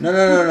steak.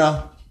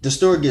 no. The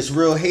story gets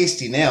real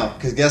hasty now,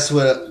 because guess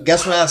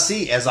what I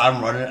see as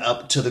I'm running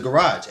up to the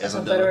garage as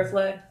I'm Confederate doing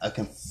flag.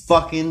 a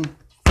fucking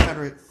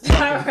Confederate I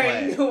fucking already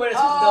flag. knew where this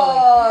was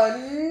Oh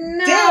going.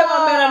 no! Damn,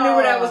 I bet I knew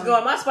where that was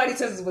going. My spidey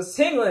senses was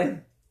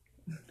tingling.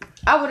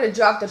 I would have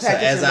dropped the So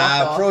package. as and walked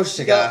I off. approach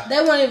the guy,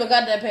 They won't even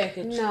got that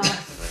package. No,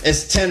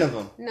 it's 10 of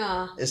them.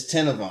 no. It's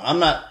 10 of them. I'm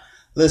not.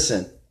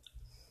 Listen.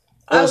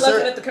 I was sir.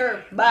 looking at the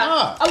curb. Bye.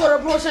 Nah. I would have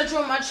approached you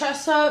with my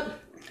chest up.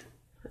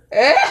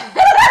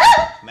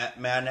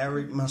 May I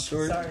narrate my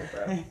story? Sorry,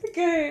 bro.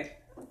 Okay.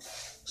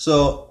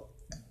 So,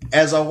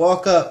 as I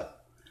walk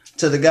up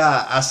to the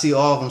guy, I see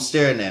all of them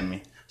staring at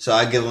me. So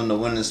I give him the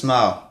winning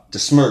smile, the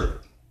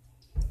smirk.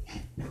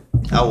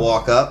 I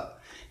walk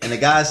up, and the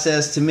guy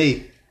says to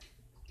me,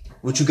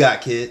 "What you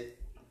got, kid?"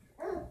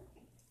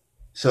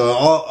 So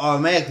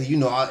automatically,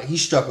 he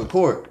struck a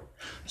chord.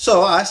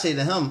 So I say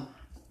to him,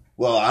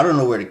 "Well, I don't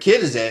know where the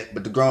kid is at,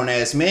 but the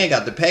grown-ass man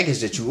got the package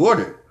that you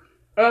ordered."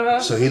 Uh-huh.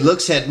 So he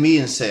looks at me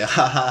and say,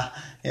 "Ha,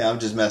 yeah, I'm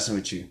just messing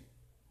with you.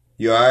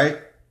 You all right?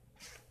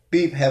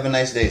 Beep, have a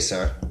nice day,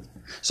 sir."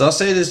 So I'll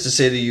say this to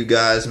say to you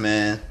guys,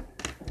 man,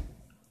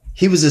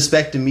 he was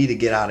expecting me to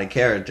get out of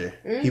character.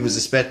 Mm-hmm. He was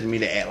expecting me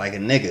to act like a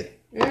nigga.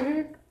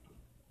 Mm-hmm.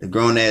 The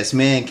grown-ass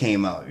man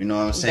came out, you know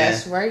what I'm saying?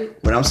 That's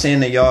right. What I'm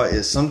saying to y'all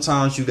is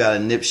sometimes you gotta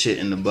nip shit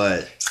in the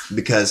bud,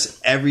 because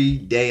every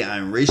day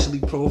I'm racially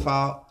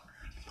profiled.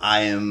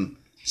 I am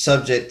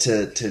subject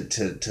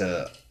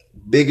to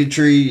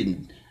bigotry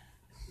and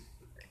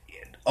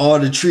all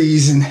the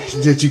trees and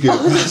that you can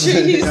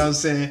you know what I'm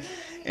saying?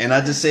 And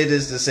I just say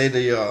this to say to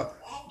y'all,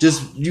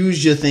 just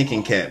use your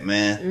thinking cap,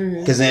 man.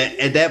 Because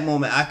at that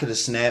moment I could have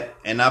snapped,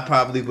 and I could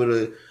have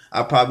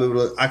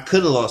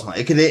lost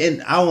it could have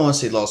ended, I don't want to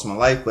say lost my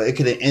life, but it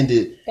could have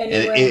ended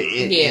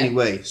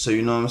anyway. So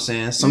you know what I'm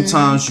saying?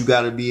 Sometimes you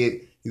gotta be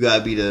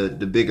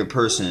the bigger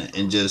person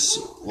and just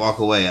walk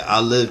away. I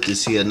lived to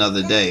see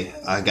another day.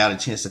 I got a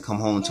chance to come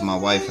home to my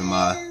wife and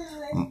my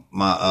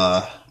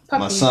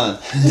son.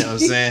 You know what I'm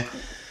saying?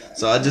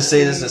 So I just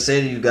say this to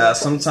say to you guys,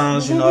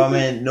 sometimes,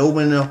 man, no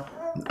one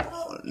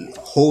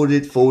hold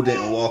it, fold it,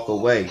 and walk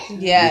away.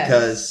 Yeah.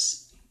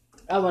 Because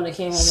I want to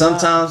came home.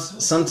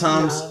 sometimes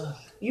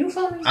You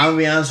feel me? I'm gonna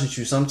be honest with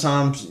you,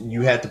 sometimes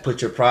you have to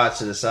put your pride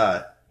to the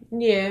side.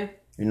 Yeah.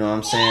 You know what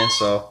I'm saying?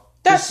 So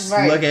That's just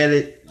right. look at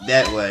it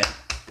that way.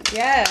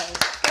 Yes.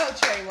 Go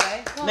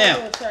Treyway.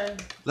 Now,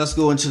 let's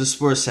go into the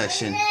sports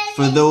section.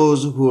 For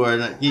those who are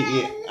not,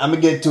 I'm gonna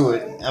get to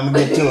it.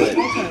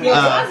 Yo,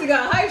 Tazi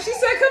got hype. She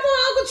said, "Come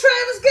on, Uncle Trey,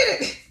 let's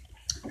get it."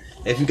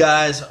 If you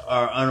guys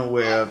are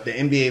unaware of, the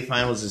NBA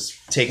Finals is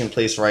taking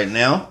place right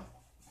now.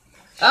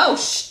 Oh,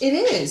 it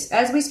is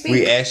as we speak.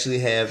 We actually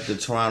have the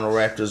Toronto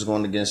Raptors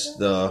going against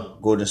the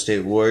Golden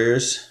State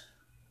Warriors.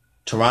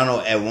 Toronto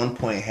at one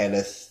point had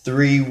a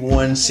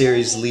 3-1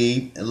 series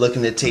lead and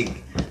looking to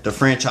take the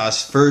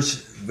franchise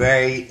first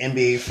very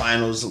NBA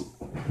Finals,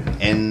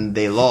 and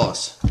they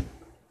lost.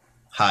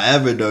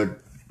 However, the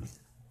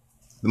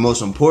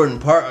most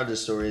important part of the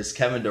story is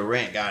Kevin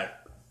Durant got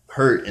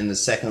hurt in the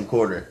second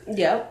quarter.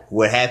 Yep.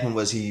 What happened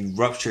was he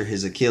ruptured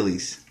his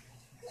Achilles,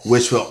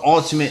 which will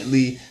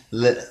ultimately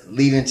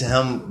lead into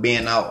him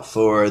being out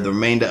for the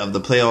remainder of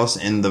the playoffs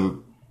and the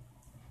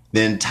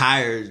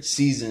entire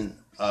season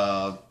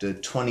of the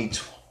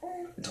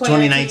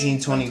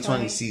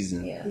 2019-2020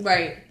 season. Yeah.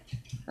 Right.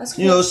 That's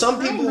cool. You know, some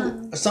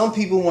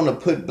people want to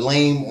put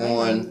blame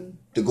on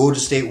the Golden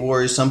State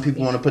Warriors. Some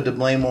people want to put the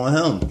blame on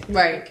him.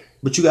 Right.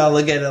 But you gotta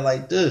look at it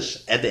like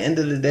this. At the end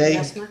of the day,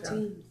 That's my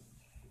team.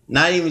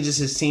 not even just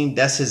his team,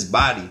 that's his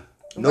body.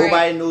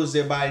 Nobody knows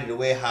their body the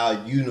way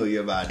how you know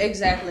your body.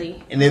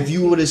 Exactly. And if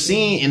you would have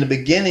seen in the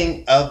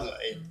beginning of,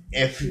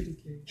 if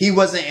he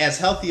wasn't as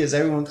healthy as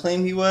everyone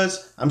claimed he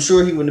was, I'm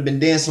sure he wouldn't have been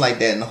dancing like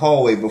that in the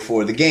hallway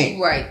before the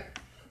game. Right.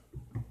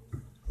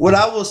 What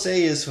I will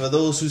say is, for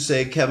those who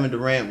say Kevin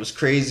Durant was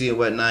crazy and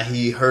whatnot,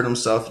 he hurt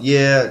himself.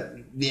 Yeah,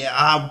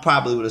 I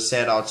probably would have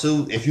sat out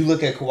too. If you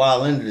look at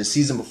Kawhi Leonard the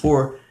season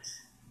before,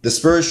 the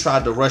Spurs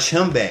tried to rush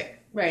him back.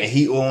 Right. And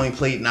he only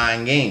played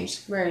 9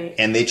 games. Right.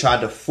 And they tried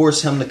to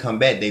force him to come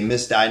back. They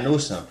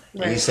misdiagnosed him.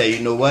 Right. And he said,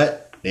 you know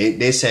what?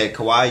 They said,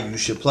 Kawhi, you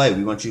should play.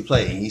 We want you to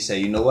play. And he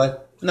said, you know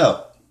what?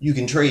 No, you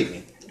can trade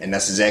me. And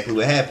that's exactly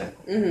what happened.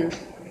 Mm-hmm.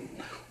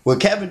 Well,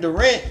 Kevin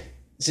Durant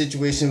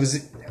situation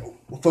was,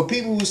 for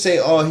people who say,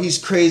 oh,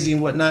 he's crazy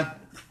and whatnot,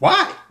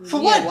 why?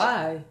 For what?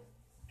 Why?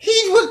 He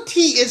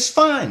is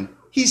fine.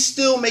 He's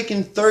still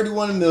making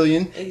 $31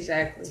 million.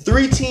 Exactly.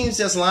 3 teams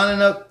that's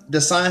lining up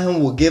to sign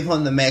him will give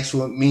him the max,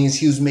 which means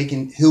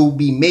he'll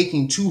be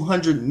making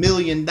 $200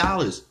 million.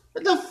 What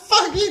the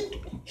fuck?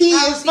 He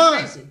is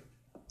fine.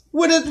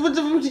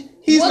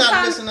 He's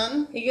not missing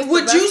nothing.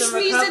 Would you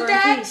squeeze it,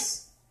 Dad?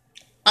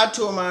 I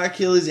tore my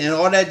Achilles, and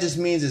all that just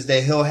means is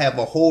that he'll have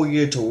a whole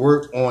year to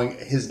work on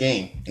his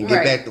game and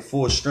get back to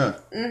full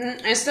strength.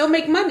 Mm-hmm. And still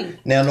make money.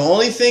 Now, the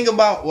only thing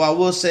about what I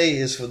will say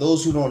is, for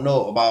those who don't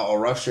know about a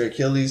ruptured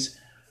Achilles,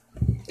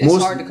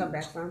 It's hard to come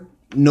back from.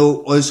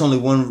 No, it's only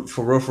one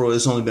for real.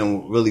 It's only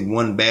been really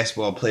one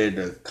basketball player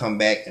to come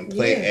back and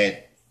play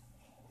at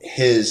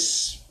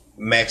his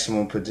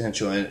maximum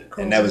potential,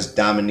 and that was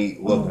Dominique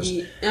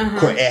Wilkins.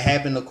 Uh-huh. It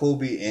happened to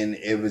Kobe, and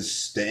it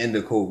was the end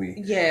of Kobe.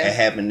 Yeah. It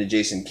happened to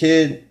Jason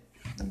Kidd.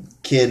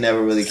 Kidd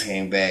never really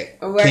came back.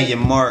 Right.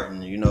 Kenyon Martin,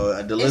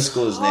 the list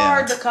goes down. It's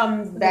hard to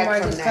come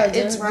back from that.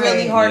 It's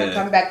really hard to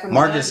come back from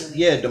Marcus,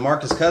 that.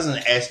 DeMarcus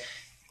Cousins,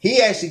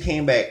 he actually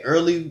came back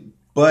early,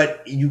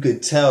 but you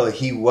could tell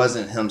he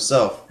wasn't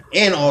himself.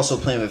 And also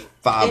playing with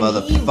 5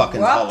 other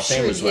fucking Hall of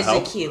Famers would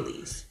help.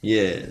 Achilles.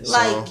 Yeah.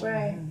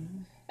 Right.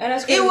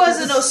 And it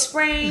wasn't no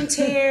sprain,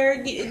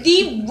 tear.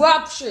 He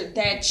ruptured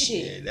that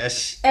shit. Yeah,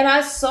 and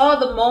I saw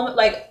the moment,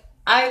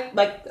 I'm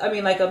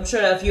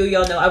sure that a few of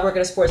y'all know I work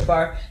at a sports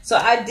bar, so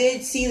I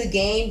did see the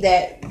game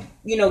that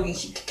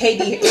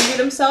KD injured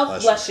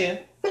himself. Bless you.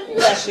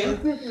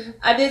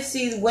 I did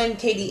see when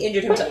KD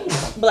injured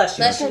himself. Bless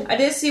you. I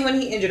did see when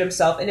he injured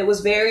himself, and it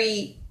was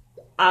very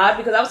odd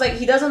because I was like,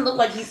 he doesn't look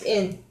like he's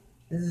in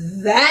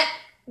that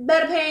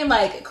bad of pain,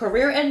 like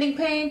career-ending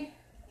pain.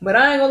 But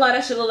I ain't gonna lie,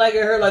 that shit look like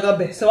it hurt like a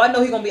bitch. So I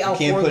know he gonna be out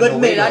for a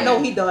good minute. I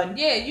know he done.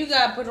 Yeah, you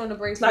gotta put on the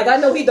brakes. I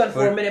know he done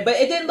for a minute, but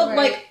it didn't look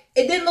like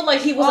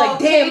he was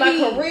damn,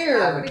 my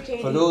career.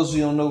 For those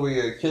who don't know where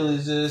your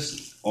Achilles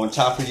is, on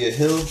top of your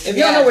heel. If you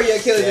don't know where your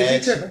Achilles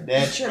is, you tripping.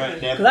 That's right.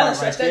 That part I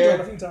stretched that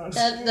joint a few times.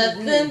 That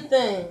thin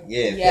thing.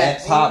 Yeah,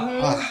 that pop.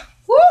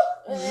 Woo!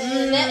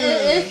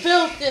 It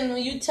feels thin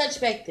when you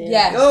touch back there.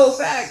 Yes. No,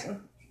 fact.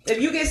 If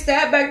you get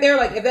stabbed back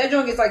there, if that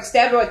joint gets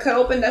stabbed or cut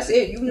open, that's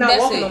it. You're not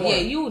walking no more. Yeah,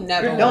 you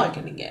never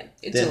walking again.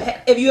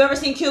 If you ever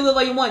seen Kill Bill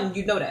Volume 1,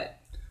 you know that.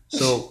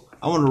 So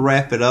I want to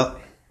wrap it up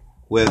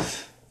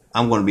with,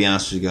 I'm going to be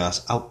honest with you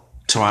guys.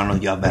 Toronto,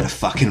 y'all better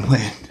fucking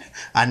win.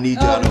 I need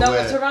y'all to win.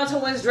 If Toronto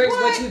wins, Drake's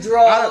going to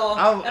draw.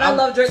 I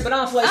love Drake, but I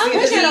don't feel like seeing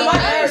it.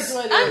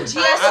 I'm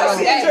GS all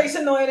day. Drake's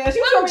annoying ass.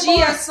 I'm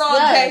GS all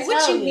day.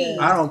 What you mean?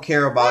 I don't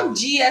care about. I'm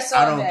GS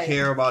all day. I don't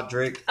care about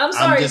Drake. I'm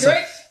sorry,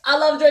 Drake. I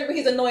love Drake, but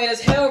he's annoying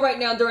as hell right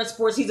now during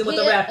sports season with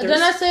the Raptors.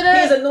 Didn't I say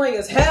that? He's annoying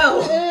as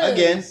hell.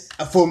 Again,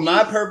 for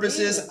my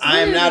purposes, I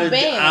am not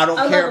I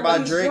don't care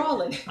about Drake.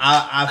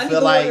 I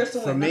feel like,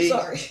 for me,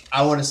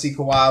 I want to see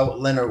Kawhi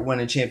Leonard win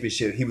a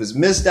championship. He was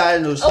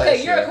misdiagnosed.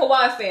 Okay, you're a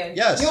Kawhi fan.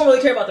 Yes. You don't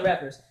really care about the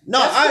Raptors.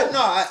 No,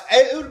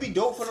 it would be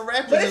dope for the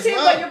Raptors. But it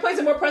seems like you're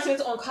placing more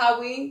precedence on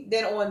Kawhi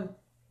than on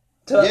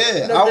Toronto.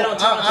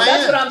 I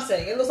That's what I'm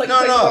saying. It looks like you're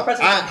placing more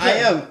precedence on him. I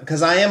am,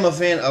 because I am a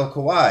fan of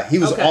Kawhi. He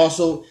was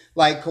also,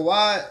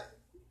 Kawhi,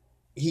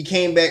 he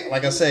came back,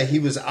 like I said, he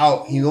was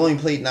out. He only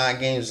played 9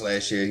 games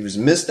last year. He was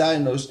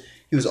misdiagnosed.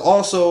 He was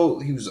a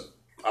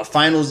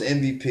finals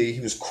MVP. He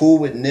was cool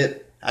with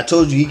Nip. I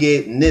told you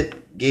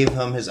Nip gave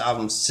him his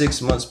album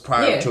 6 months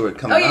prior to it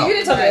coming out. You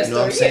didn't tell me that story. You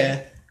know what I'm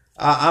saying?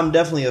 I'm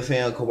definitely a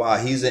fan of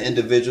Kawhi. He's an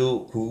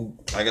individual who,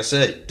 like I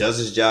said, does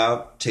his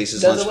job, takes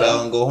his lunch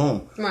bell, and go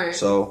home. Right.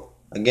 So,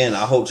 again,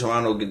 I hope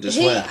Toronto get this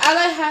win. I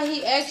like how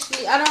he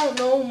actually, I don't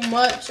know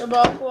much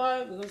about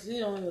Kawhi because he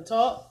don't even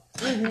talk.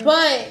 Mm-hmm.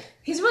 But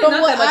he's really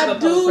not what that much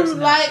of a I do person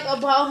like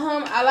about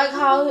him, I like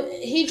how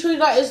he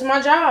treats like it's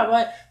my job.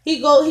 Like he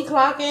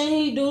clock in,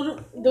 he do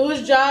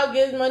his job,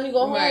 get his money,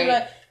 go home. Right.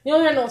 Like you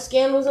don't hear no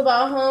scandals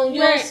about him.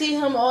 You Right. don't see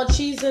him all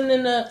cheesing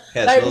in the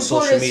no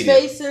reporter's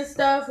face and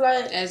stuff.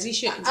 Like As he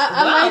should.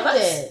 I like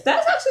that.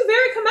 That's actually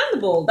very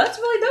commendable. That's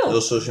really dope. No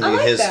social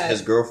media.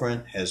 His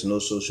girlfriend has no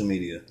social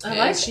media. I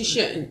like she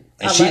shouldn't.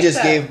 And she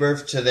just gave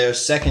birth to their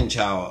second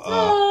child.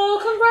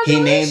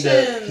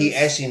 Congratulations. He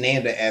actually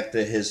named it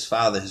after his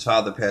father. His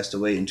father passed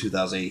away in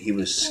 2008. He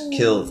was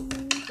killed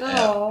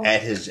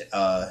at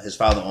his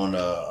father owned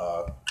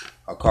a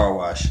car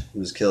wash. He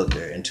was killed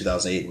there in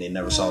 2008, and they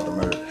never solved the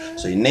murder.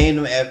 So he named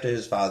him after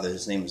his father.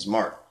 His name is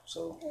Mark.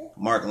 So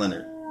Mark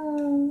Leonard.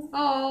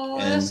 Oh,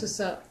 And that's what's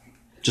up.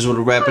 just want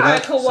to wrap it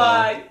up.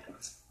 Kawhi.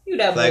 You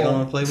that Flag boy. on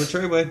the play with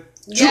Treyway.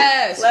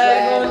 Yes.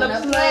 Flag on the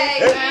play.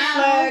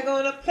 Flag Flag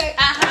on the play.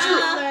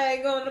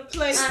 Flag on the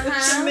play.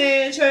 With your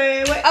man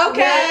Treyway.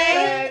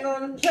 Okay. Flag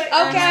on the play.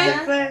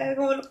 Okay. Flag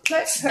on the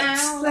play.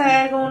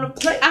 Flag on the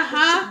play.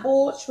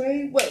 Boy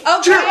Treyway.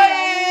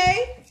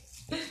 Okay.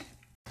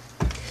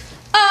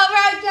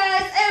 Alright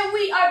guys, and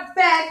we are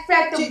back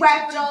to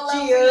wrap it all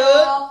up for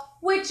y'all.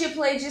 With You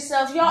Played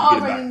Yourself. Y'all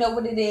already know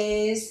what it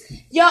is.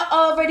 Y'all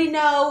already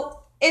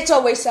know it's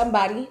always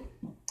somebody.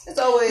 It's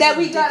always that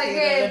we gotta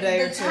give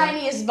the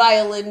tiniest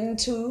violin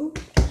to.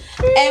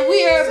 And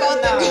we are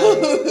about to go.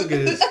 Look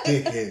at this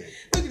dickhead.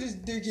 Look at this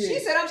dickhead. She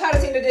said, I'm trying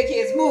to see the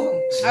dickheads move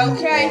them.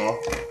 Okay.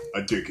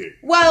 A dickhead.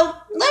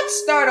 Well,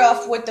 let's start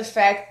off with the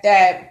fact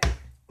that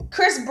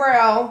Chris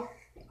Brown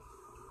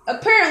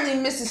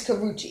apparently misses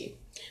Karuchi.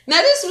 Now,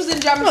 this was in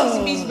Drama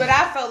Season Beats, but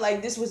I felt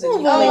like this was a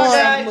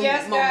moment.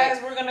 Yes,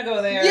 guys, we're gonna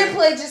go there. You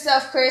played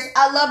yourself, Chris.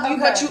 I love you,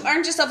 but you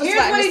earned yourself a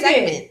spot in the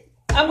segment.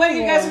 I'm going to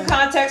give you guys some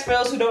context for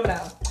those who don't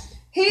know.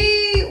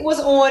 He was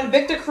on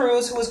Victor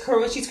Cruz, who was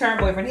Karuchi's current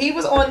boyfriend. He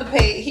was on the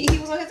page. He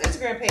was on his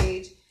Instagram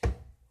page,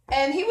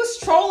 and he was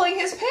trolling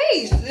his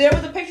page. There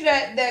was a picture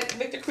that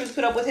Victor Cruz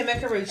put up with him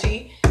and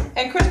Karuchi,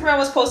 and Chris Brown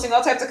was posting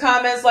all types of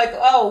comments like,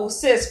 "Oh,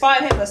 sis,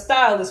 find him a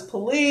stylist,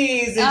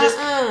 please," and just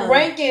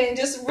ranking and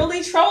just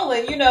really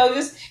trolling. You know,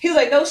 just he was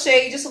like, "No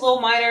shade, just a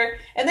little minor."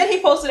 And then he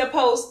posted a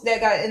post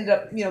that ended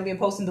up, being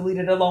posted and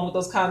deleted along with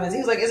those comments. He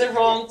was like, "Is it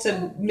wrong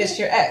to miss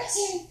your ex,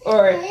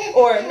 or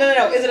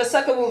no? Is it a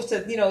sucker move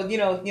to to be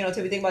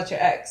thinking about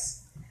your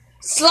ex?"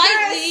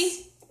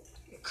 Slightly.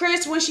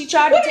 Chris, when she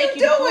tried to take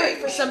you to court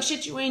for some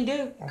shit you ain't do.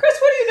 Chris,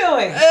 what are you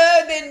doing?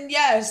 Then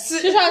yes. She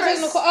tried to take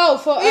him to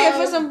court.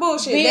 For some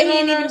bullshit that he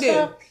didn't even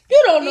do.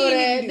 You don't know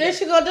that. Then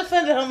she go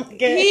defend him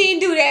again. He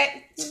ain't do that.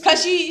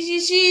 Cause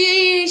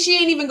she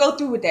ain't even go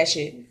through with that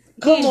shit.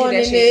 Come on,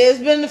 it's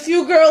been a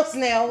few girls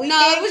now.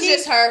 No, it was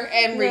just her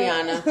and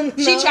Rihanna.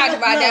 She tried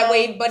to ride that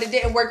wave, but it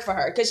didn't work for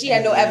her because she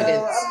had no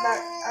evidence.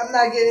 I'm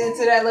not getting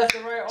into that left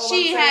and right.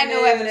 She had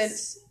no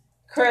evidence.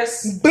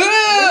 Chris,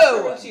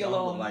 boo! She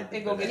alone.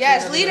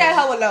 Yes, leave that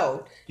hoe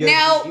alone.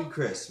 Now, you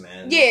Chris,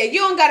 man. Yeah, you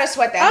don't gotta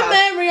sweat that. I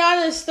bet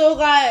Rihanna still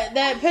got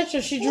that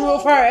picture she drew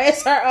of her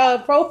as her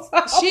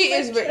profile. She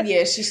is,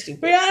 she's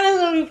stupid. Rihanna's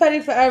gonna be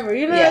petty forever.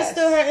 You know that's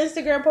still her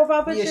Instagram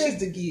profile picture. Yeah, she's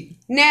the geek.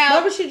 Now,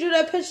 remember she drew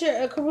that picture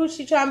of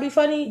Karuchi trying to be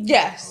funny.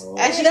 Yes,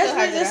 and she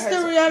that's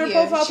still Rihanna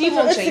profile she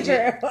picture. Won't change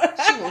it.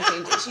 She won't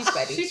change it. She's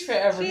petty. She's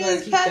forever.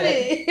 She's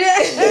petty.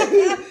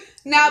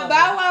 Now,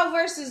 Bow Wow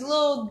versus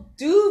Lil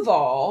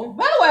Duval.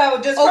 Bow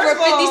Wow just over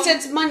 50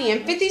 Cent's money,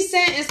 and 50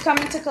 Cent is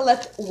coming to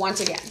collect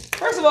once again.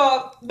 First of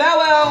all, Bow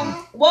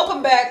Wow,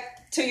 welcome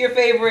back to your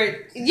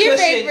favorite.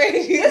 This is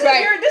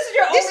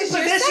your only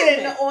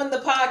position on the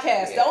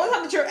podcast. The only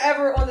time that you're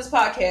ever on this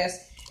podcast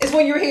is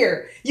when you're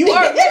here. You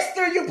are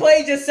Mr. You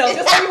Played Yourself.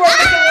 Just like you were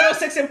Mr.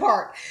 106 in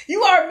Park.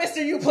 You are Mr.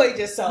 You Played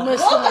Yourself. You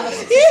and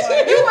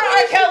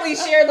R. Kelly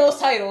share those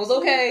titles,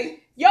 okay?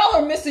 Y'all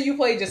are Mr. You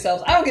Played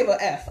Yourselves. I don't give a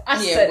F.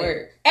 I said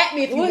it. At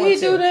me if you want to. What he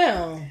do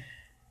now?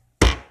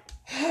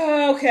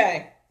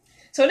 Okay.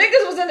 So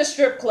niggas was in a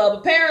strip club.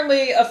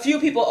 Apparently a few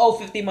people owe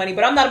 50 money,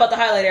 but I'm not about to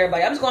highlight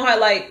everybody. I'm just going to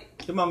highlight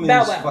Give my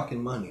man his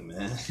fucking money,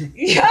 man.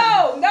 Yo,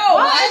 no.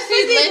 Why is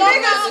he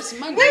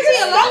lending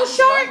niggas a loan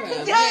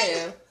shark?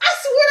 Yeah. I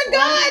swear to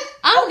God.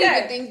 I don't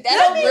even think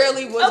that's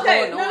really what's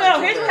going on. No.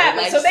 Here's what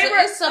happened. So they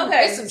were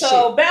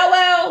so Bow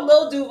Wow,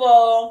 Lil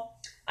Duval,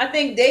 I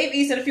think Dave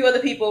East and a few other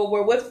people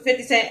were with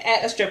 50 Cent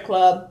at a strip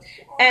club,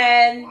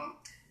 and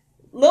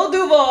Lil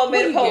Duval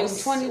made a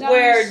post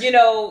where,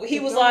 he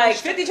was like,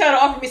 50 tried to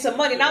offer me some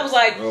money, and I was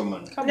like,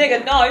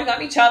 nigga, no, you got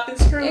me chopped and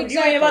screwed. Exactly.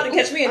 You ain't about to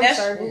catch me in that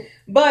shit.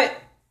 But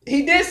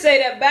he did say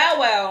that Bow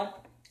Wow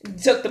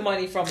took the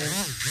money from him.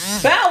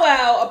 Bow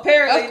Wow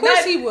apparently... Of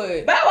course he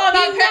would. Bow Wow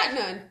got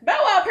none. Bow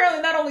Wow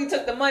apparently not only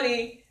took the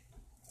money,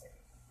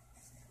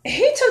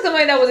 he took the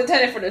money that was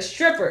intended for the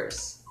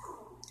strippers.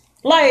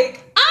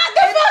 Like,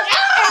 the fuck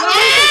out!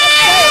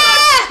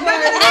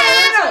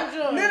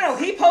 No.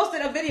 He posted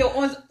posted a video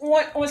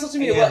on social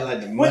media Yeah,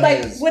 like the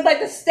with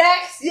the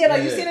stacks. Yeah,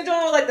 like you Yeah. seen it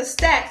doing with like the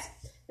stacks.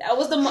 That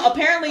was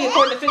apparently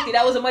according to 50,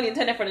 that was the money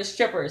intended for the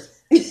strippers,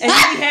 and he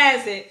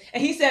has it.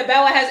 And he said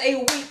Bow Wow has a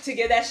week to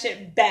give that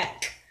shit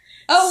back.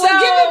 Oh, well,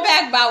 give it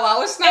back, Bow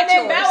Wow. It's not and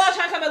then yours. Bow Wow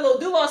trying to come at Lil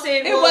Duval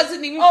saying, It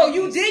wasn't even oh, 50's.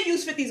 you did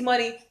use 50's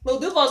money. Lil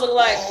Duval's look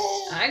like,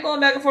 I ain't going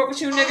back and forth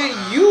with you,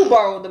 nigga. You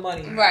borrowed the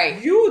money.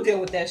 Right. You deal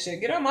with that shit.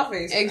 Get out my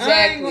face.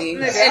 Exactly.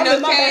 Nigga, And I'm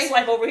in my okay. best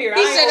life over here.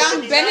 He I ain't said, gonna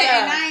I'm sit Bennett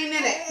down. and I ain't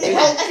in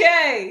it.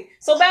 Okay.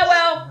 So Bow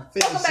Wow, 50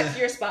 welcome back Cent. to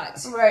your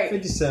spots. Right.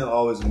 50 Cent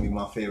always gonna be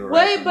my favorite.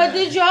 Wait, rapper, but man.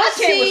 did y'all I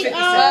can't with see? 50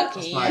 Cent. Fuck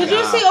my Did you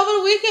God. see over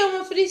the weekend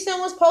when 50 Cent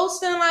was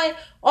posting like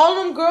all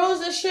them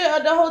girls and shit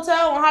at the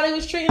hotel and how they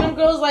was treating them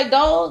girls like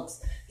dogs?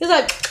 He's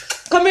like,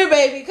 "Come here,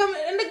 baby, come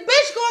here," and the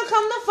bitch gonna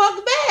come the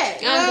fuck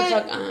back.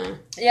 Like,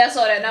 Yeah, I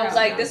saw that, and I was No,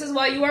 like, no. "This is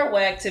why you are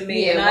whack to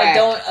me," Yeah, and whack. I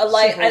don't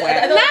like. Super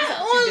whack. I don't not like what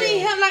you only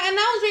do. him, like, and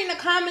I was reading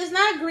the comments, and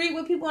I agreed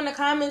with people in the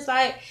comments,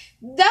 like,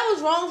 that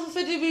was wrong for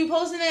 50 to be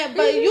posting that,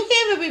 but you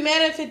can't even be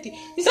mad at 50.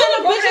 You said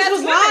the grown bitches ass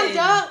was lined women.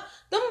 up.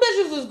 Them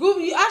bitches was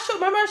groovy.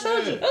 Remember I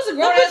showed you. Those are Them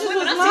grown ass bitches women.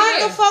 was I see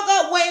lined them. the fuck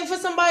up waiting for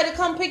somebody to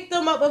come pick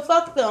them up and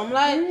fuck them.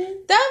 Like,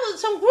 that was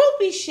some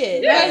groupie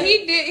shit. Yeah, Like,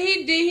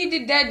 he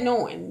did that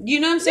knowing. You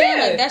know what I'm saying?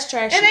 Yeah. Like, that's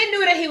trash. And they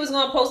knew that he was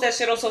gonna post that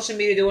shit on social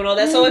media doing all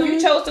that. So if you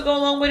chose to go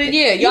along with it,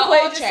 Yeah, you y'all played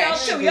all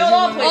yourself trash. too. Y'all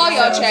all played all y'all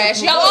yourselves.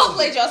 trash. Y'all all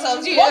played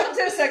yourselves. Yeah. Welcome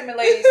to the segment,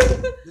 ladies.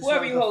 This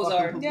Whoever you hoes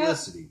are. motherfucking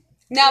publicity.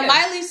 Now, Yeah.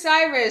 Miley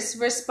Cyrus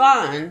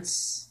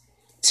responds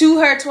to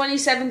her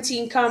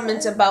 2017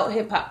 comments about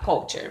hip hop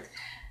culture.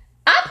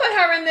 I put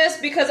her in this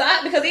because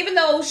even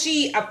though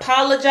she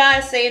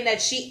apologized saying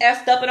that she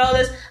effed up and all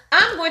this,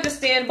 I'm going to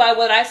stand by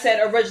what I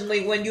said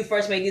originally when you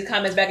first made these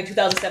comments back in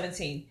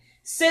 2017.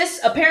 Sis,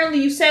 apparently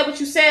you said what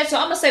you said, so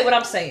I'm gonna say what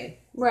I'm saying.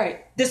 Right.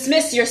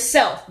 Dismiss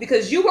yourself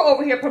because you were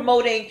over here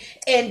promoting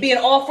and being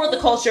all for the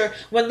culture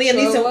when Liam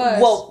Sure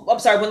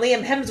was. when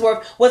Liam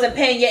Hemsworth wasn't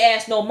paying your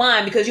ass no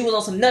mind because you was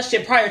on some nut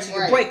shit prior to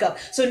your Right. breakup.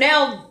 So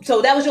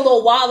that was your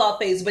little wild out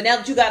phase. But now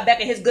that you got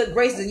back in his good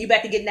graces and you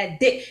back to getting that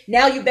dick,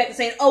 now you back to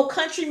saying, "Oh,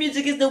 country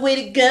music is the way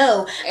to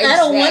go. I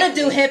don't want to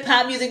Exactly. do hip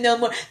hop music no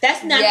more.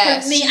 That's not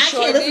Yes, for me. you I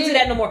sure can't listen to did.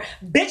 that no more.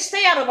 Bitch,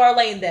 stay out of our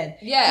lane then.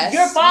 Yes,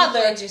 your you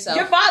father played yourself.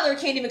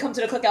 can't even come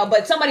to the cookout,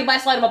 but somebody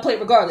might slide him a plate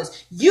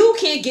regardless. You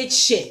can't get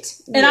shit,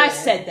 and I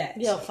said that.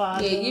 yo,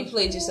 father. Yeah, you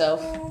played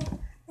yourself.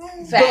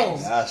 Boom.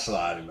 Facts. I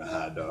slide him a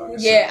hot dog.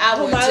 Yeah, I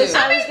would Miley too.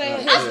 Cyrus I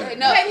mean, thing?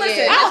 No, Hey, listen,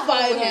 yeah, I'll that's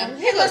fight with him.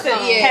 He looks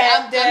Listen,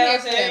 yeah, I'm here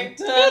for him.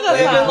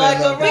 living like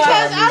a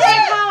Because rock.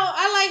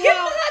 I like Give how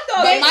him a hot dog.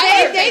 But They Miley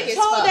fake. fake as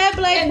told fuck. that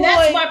black And boy.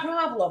 that's my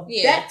problem.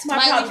 Yeah, That's my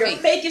Miley problem. You're fake.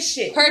 fake as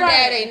shit. Her Right.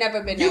 dad ain't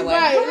never been You that way.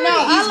 right. No,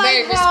 He's I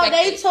very like how they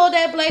respected. told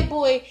that black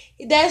boy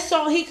that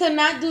song he could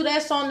not do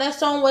that song. That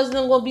song wasn't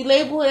going to be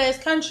labeled as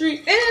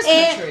country. It is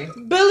And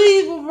country.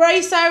 Billy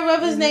Ray Cyrus,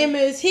 whatever his name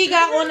is, he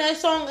got on that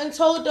song and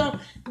told them,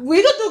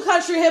 "We could do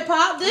country hip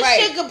hop. This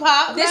Right. shit could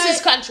pop. This Like,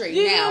 is country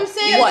you now. know what I'm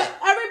saying? What?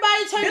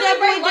 Everybody turned Billy that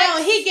Ray boy down.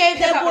 likes He gave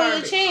that hip-hop boy a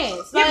R&B.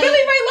 chance. Yeah, Like, Billy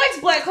Ray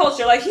likes black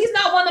culture. Like he's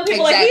not one of them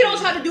people. Like he Exactly.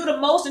 don't try to do the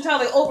most and try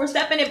to like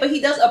overstep in it, but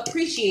he does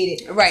appreciate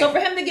it. Right. So for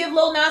him to give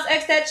Lil Nas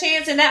X that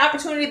chance and that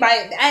opportunity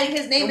by adding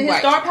his name and his Right.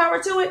 star power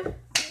to it,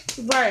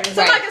 right.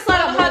 somebody can slide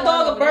a hot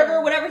dog, a Right.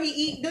 burger, whatever he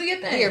eat. Do your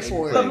thing. Here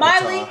for it. But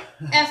Miley,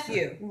 F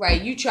you.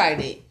 Right, you tried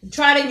it.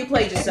 Tried it, you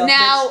played yourself.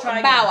 Now, bitch.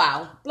 Try Bow again.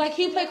 Wow. Like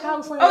he played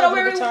California. Oh, no,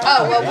 wait, guitar.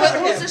 Oh, well, Yeah.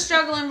 who's the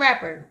struggling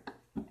rapper?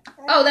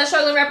 Oh, that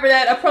struggling rapper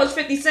that approached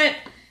 50 Cent.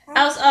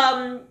 I was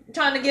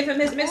trying to give him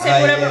his mixtape,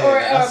 Oh, whatever, yeah,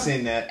 or I've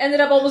seen that. ended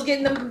up almost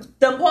getting them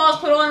paws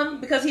put on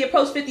him because he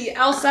approached 50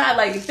 outside.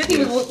 Like 50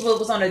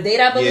 was on a date,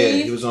 I Yeah,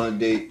 believe. he was on a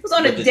date. was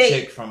on a with the date.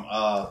 chick from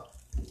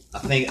I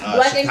think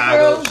Black Ink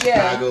Chicago, Crew?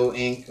 Yeah. Chicago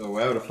Inc. or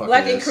whatever the fuck.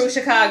 Black it Ink is. Crew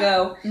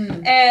Chicago.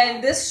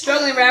 And this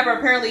struggling rapper,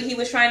 apparently he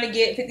was trying to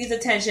get 50's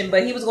attention,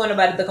 but he was going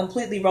about it the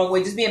completely wrong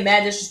way, just being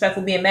mad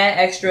disrespectful, being mad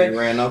extra. He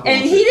ran up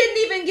And on he him. didn't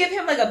even give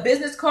him like a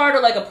business card or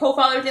like a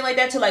profile or anything like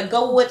that to like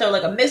go with, or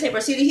like a mixtape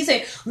or CD. He's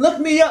saying, "Look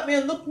me up,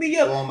 man. Look me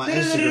up. Go on my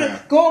Da-da-da-da-da.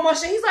 Instagram. Go on my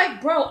shit." He's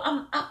like, "Bro,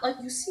 I'm out. Like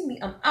you see me,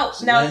 I'm out."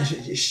 Now Man,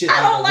 shit I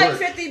not don't gonna like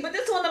work. 50, but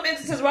this is one of them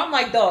instances where I'm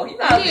like, dog, you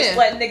gotta Yeah. just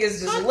let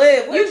niggas just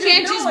live. What You are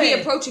can't just be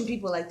doing? approaching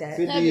people like that.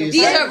 50 is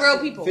These like- are real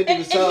people. 50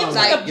 was And he telling was,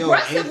 him, like, like, yo,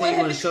 aggressive anything with you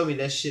him. want to show me,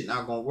 that shit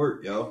not gonna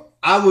work, yo.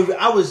 I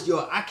was,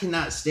 I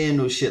cannot stand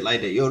no shit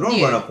like that. Yo, don't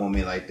Yeah. run up on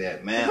me like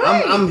that, man.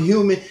 Right. I'm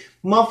human.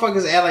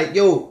 Motherfuckers act like,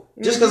 yo,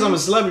 just because I'm a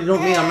celebrity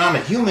don't mean I'm not a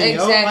human,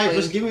 yo. Like, Exactly.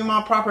 just give me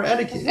my proper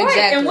etiquette. Right.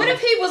 Exactly. And what if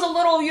he was a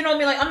little, you know what I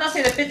mean? Like, I'm not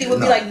saying that 50 would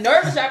be No. like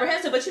nervous or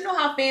apprehensive, but you know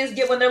how fans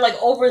get when they're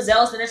like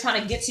overzealous and they're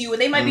trying to get to you,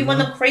 and they might be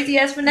one of them crazy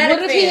ass fanatic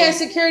What if fans. he has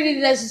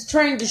security that's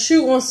trained to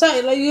shoot on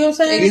sight? Like, you know what I'm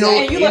saying? You know,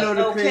 And you you like, know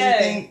the okay. crazy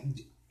thing?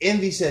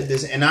 Envy said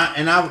this, and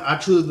I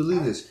truly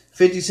believe this.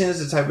 50 Cent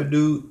is the type of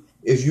dude,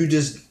 if you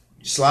just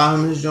slide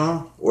him his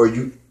joint or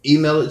you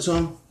email it to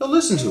him, he'll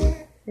listen to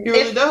it. He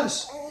really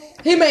does.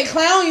 He may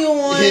clown you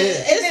on Yeah.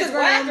 it's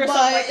whack Instagram, or but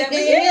something like that, but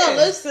he'll yeah.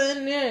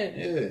 listen. Yeah.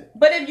 Yeah.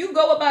 But if you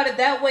go about it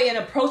that way and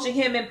approaching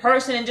him in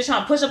person and just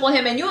trying to push up on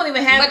him, and you don't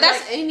even have But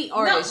that's like, any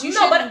artist. No, you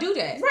no, shouldn't but- do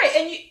that. right,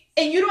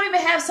 and you don't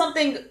even have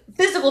something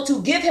physical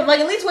to give him. Like,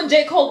 at least when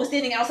J. Cole was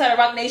standing outside of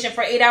Roc Nation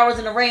for 8 hours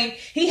in the rain,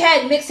 he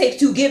had mixtapes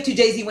to give to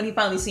Jay-Z when he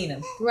finally seen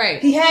him.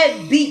 Right. He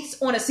had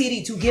beats on a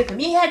CD to give him.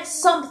 He had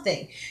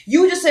something.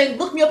 You just saying,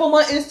 look me up on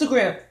my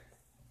Instagram.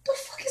 The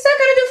fuck is that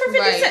gonna do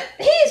for 50 Cent?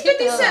 He is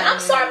 50 Cent. I'm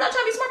sorry, I'm not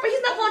trying to be smart, but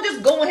he's not gonna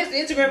just go on his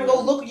Instagram and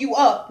go look you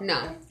up.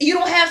 No. You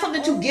don't have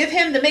something to give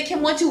him to make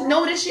him want to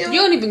notice you? You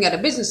don't even got a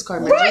business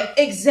card, man. Right,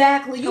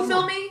 exactly. You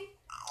feel me?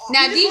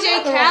 Now, You just DJ went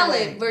out the wrong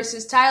way. Khaled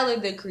versus Tyler,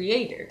 the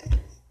Creator.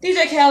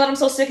 DJ Khaled, I'm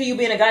so sick of you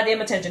being a goddamn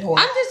attention whore.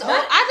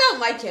 I don't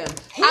like him.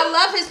 I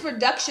love his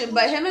production,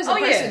 but him as a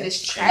person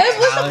is trash.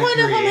 What's the point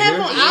of him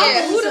having Yeah,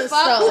 albums who the and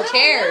fuck? stuff? Who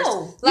cares?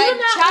 Like, You're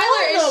not Tyler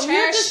on is them.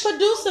 You're trash. just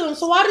producing them.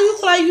 So why do you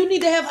feel like you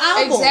need to have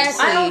albums?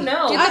 Exactly. I don't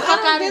know. Get the I fuck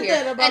don't out of get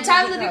here. that about And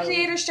Tyler, DJ the Khaled.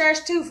 Creator's trash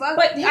too. Fuck.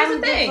 But here's I the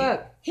don't give a thing.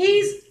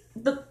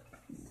 fuck.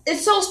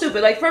 It's so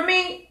stupid. Like, for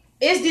me,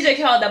 it's DJ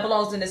Khaled that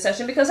belongs in this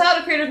session because Tyler,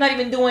 the Creator's not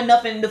even doing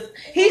nothing.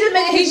 He's just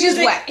making his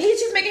music. whack. He's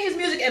just making his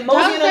music and Tyler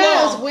moseying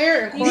Khaled is along.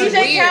 weird. DJ Weird,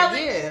 Khaled.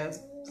 yeah.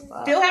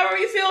 Feel however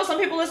you feel. Some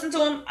people listen to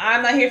him.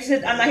 I'm not here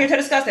to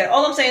discuss that.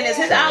 All I'm saying is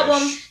his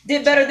album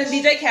did better than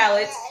DJ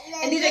Khaled's,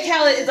 and DJ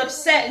Khaled is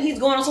upset and he's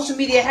going on social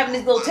media having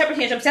these little temper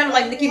tantrums, sounding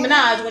like Nicki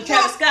Minaj when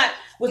Travis Scott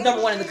was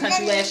 #1 in the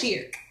country last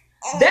year.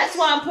 That's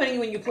why I'm putting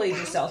you in your place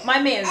yourself.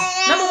 My man,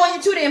 #1,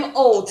 you're too damn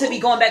old to be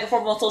going back and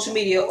forth on social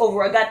media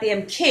over a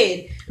goddamn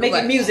kid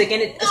making music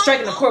and it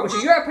striking a chord with you.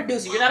 You're a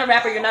producer. You're not a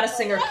rapper. You're not a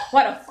singer.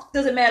 Why the fuck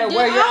does it matter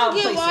where your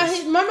album get why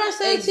places? remember I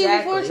said to you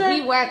before, Exactly.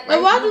 Trey? He whack, Like,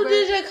 right? why He do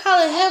whack. DJ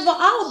Khaled have an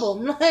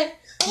album? Like,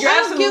 You're I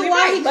don't absolutely get why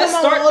right. he Let's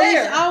come out with start all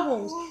there. these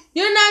albums.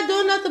 You're not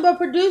doing nothing but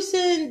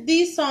producing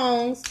these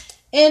songs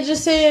and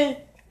just saying,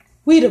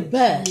 we the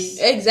best.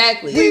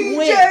 Exactly. We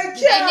win. And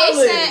they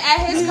said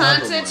at his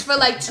concerts for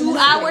like 2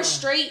 hours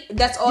straight,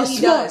 that's all he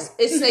You're does. smart.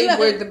 Is say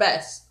we're the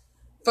best.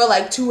 For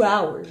like 2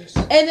 hours.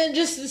 And then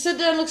just sit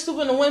there and look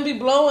stupid and the wind be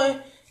blowing.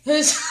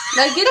 His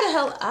Like, get the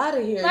hell out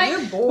of here. Like,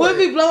 You're bored. wind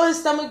be blowing, his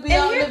stomach be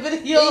And out in the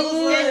video.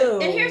 Ew.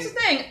 And here's the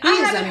thing. I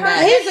He's haven't a heard.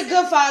 mess. He's a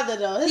good father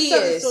though. His He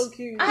son is. is so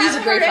cute. I He's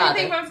haven't a great heard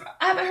anything father.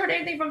 I haven't heard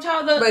anything from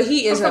Tyler. But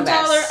he is from the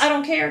best. Tyler. I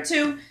don't care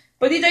too.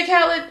 But DJ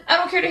Khaled, I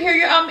don't care to hear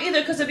your album either.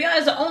 Because to be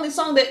honest, the only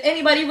song that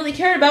anybody really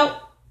cared about,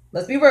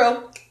 let's be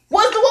real,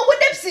 was the one with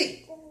Nipsey.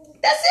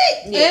 That's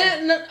it.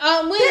 And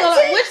we That's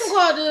like, it. which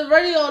one called the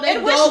radio? They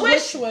And dog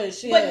Wish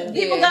wish. Yeah. But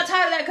people Yeah. got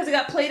tired of that because it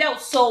got played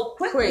out so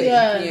quickly. Quick.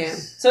 Yes. Yeah.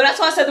 So that's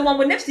why I said the one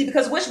with Nipsey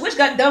because Wish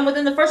got done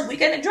within the first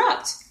weekend it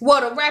dropped.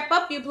 Well, to wrap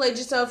up, you played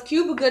yourself.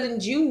 Cuba Gooding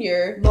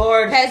Jr.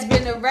 Lord, has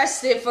been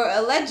arrested for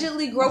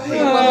allegedly groping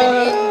a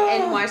woman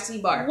in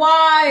NYC bar.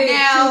 why,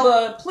 Now-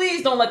 Cuba?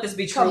 Please don't let this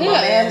be true, He my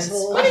an man.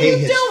 asshole. What I are hate you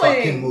his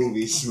fucking doing?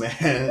 movies,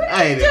 man.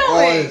 I hate all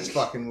doing? his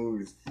fucking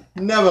movies.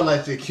 Never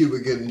liked the Cuba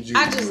Gooding Jr.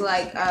 I just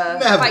like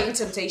Never. Fighting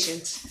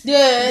Temptations.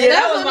 Yeah, Yeah,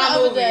 that was on my the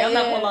other movie. day, I'm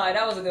not yeah. gonna lie,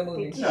 that was a good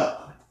movie. No.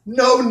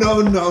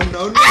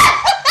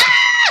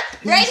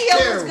 He's Radio was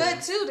terrible.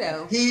 good too,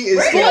 though. He is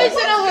Boys in terrible.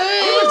 the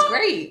Hood. It was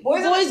great.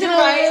 Boys in Boys the in Hood.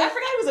 the Right. Hood. I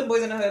forgot he was in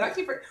Boys in the Hood. I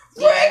keep Ricky.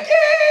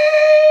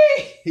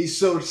 He's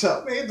so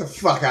tough. Man, get the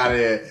fuck out of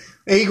here.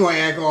 And he gonna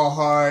act all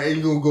hard and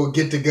you gonna go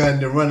get the gun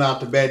and run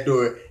out the back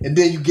door and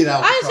then you get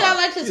out the I car.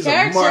 liked his He's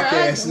character. a mark I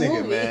liked ass the nigga,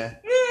 movie. man.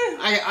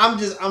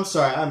 I'm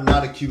sorry, I'm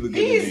not a Cuba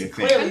Gooding He's Jr.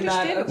 fan. clearly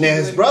not. a Now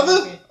his Cuban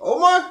brother, fan.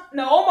 Omar,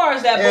 No, Omar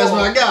is that boy. that's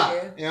my guy.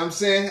 Yeah. You know what I'm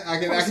saying? I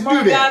From can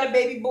smart do guy that. to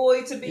baby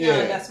boy to beyond.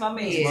 Yeah. That's my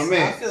man. Yes. My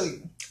man. I feel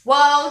you.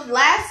 Well,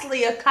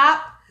 lastly, a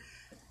cop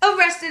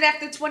arrested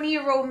after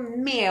 20-year-old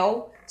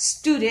male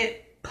student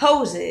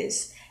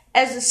poses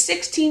as a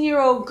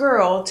 16-year-old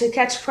girl to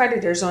catch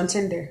predators on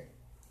Tinder.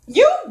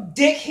 You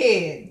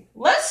dickhead.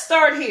 Let's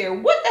start here.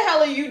 What the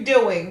hell are you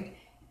doing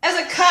as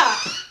a cop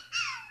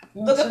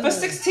looking for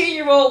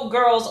 16-year-old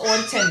girls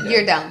on Tinder?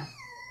 You're dumb.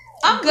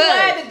 I'm Good.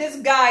 glad that this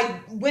guy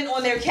went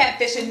on there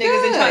catfishing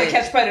niggas and trying to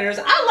Good. catch predators.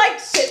 I like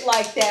shit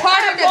like that. Part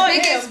I of applaud the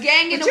biggest him,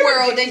 gang in but the you're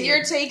a world, and dickhead.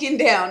 you're taken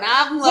down.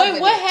 I'm loving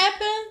Wait, what it.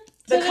 happened?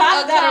 The to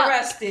cop got cop?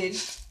 arrested.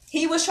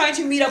 He was trying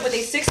to meet up with a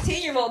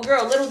 16-year-old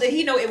girl. Little did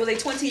he know it was a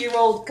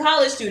 20-year-old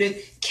college student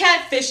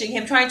catfishing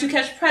him, trying to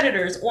catch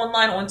predators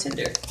online on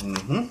Tinder.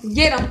 Mm-hmm.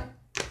 Get him.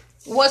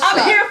 What's I'm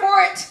up? here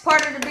for it.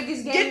 Part of the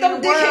biggest gang Get in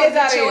them the world. dickheads Get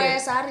outta your here.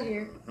 ass out of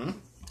here.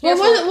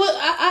 Well,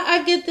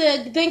 I get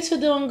that. Thanks for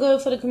doing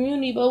good for the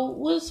community, but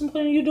what's the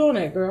point of you doing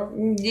that, girl?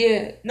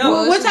 Yeah.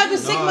 No, What it's- type of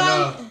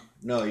stigma?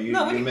 No, you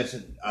No, what do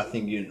you- I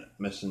think you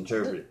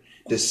misinterpreted.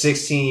 The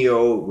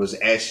 16-year-old was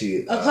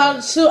actually A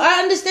college student.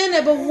 I understand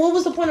that, but what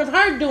was the point of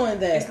her doing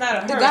that? it's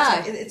not a The her.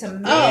 guy. It's a Oh,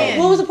 man.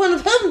 what was the point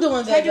of him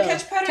doing Trying that? to Though?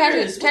 catch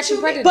predators. What Catching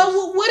you predators. But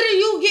what are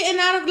you getting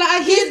out of? Like, I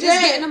He's get just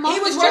that. getting them off He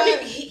was the working.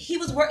 job. He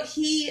was work.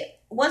 He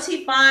once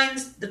he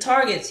finds the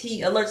targets,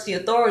 he alerts the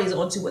authorities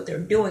onto what they're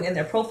doing and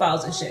their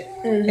profiles and shit,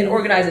 and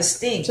organizes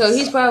stings. So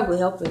he's probably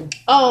helping.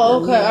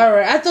 Oh, okay, all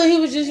right. I thought he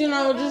was just,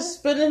 just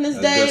spending his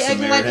A day good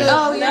acting like a. Samaritan.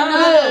 Oh,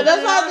 yeah, Yeah,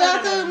 that's why no,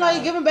 I thought him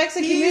like giving back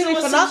to the He's community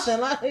on for some nothing.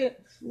 Like,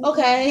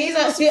 okay, He's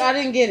on I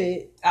didn't get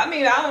it. I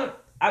mean, I don't.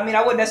 I mean,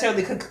 I wouldn't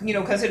necessarily,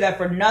 consider that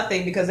for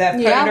nothing because that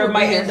Yeah, I predator would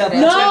might be end here up. for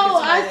No,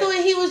 that. I thought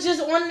he was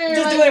just on there.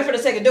 Just like, doing it for the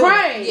sake of doing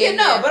Right. it. Yeah,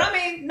 no, Yeah. but I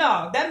mean,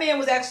 no, that man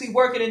was actually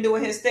working and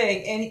doing his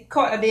thing, and he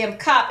caught a damn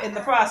cop in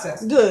the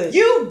process. Good.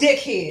 You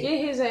dickhead.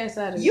 Get his ass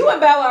out of here. You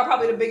and Bow Wow are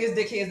probably the biggest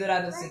dickheads that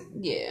I've seen.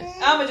 Yeah.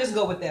 I'm gonna just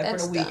go with that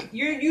That's for the week. dumb.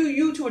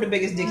 You two are the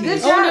biggest dickheads.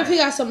 Good I wonder job. if he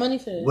got some money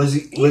for this. Was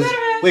he? He Was, better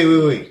have.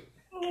 wait.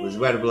 Was he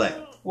white or black?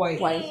 White.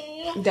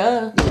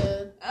 Duh. Yeah.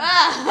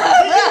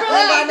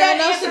 really Got need that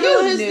nothing else to answer?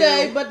 do his You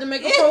day, knew. but to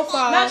make a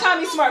profile. Not trying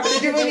to be smart, but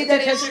did you really need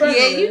that answer?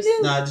 Yeah, you do.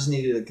 No, I just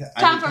needed I need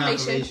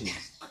Confirmation.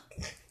 confirmations.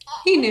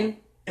 He knew.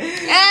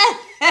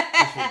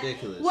 It's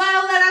ridiculous.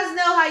 Well, let us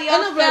know how Ain't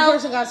y'all no black felt.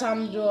 person got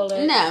time to do all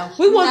that. No,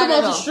 We want not them at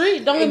off the all.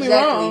 street. Don't get me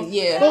Exactly, wrong.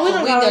 yeah. But we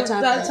don't We got got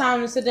time that for that.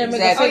 time to sit there and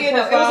make Exactly. a Oh, fake yeah,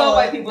 no, it was all profile.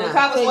 white people. The Nah.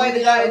 cop was white, the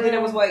guy that did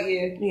it was white,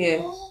 yeah.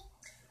 Yeah.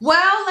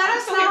 Well, let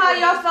us know how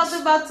y'all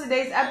felt about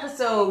today's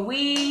episode.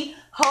 We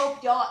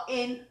hope y'all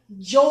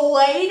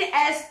enjoyed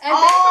as And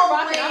thanks for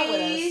rocking out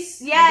with always.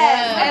 us. Yes,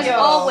 Yeah. as Love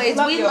y'all. always.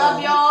 Love We y'all.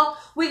 love y'all.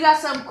 We got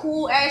some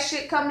cool ass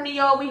shit coming to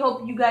y'all. We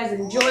hope you guys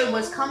enjoy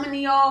what's coming to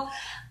y'all.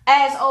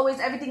 As always,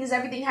 everything is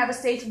everything. Have a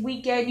safe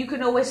weekend. You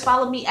can always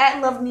follow me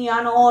at Love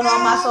Niana on all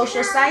my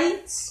social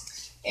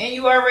sites. And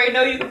you already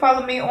know you can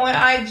follow me on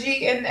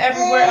IG and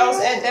everywhere else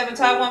at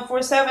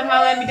DevonTie147.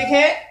 Holla at me,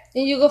 dickhead.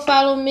 And you can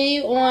follow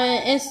me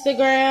on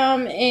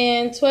Instagram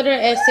and Twitter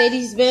at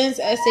SadiesBenz,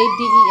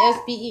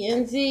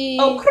 SADESBENZ.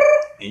 Oh,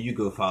 And you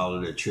go follow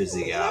the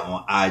Trizzy guy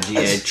on IG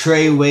at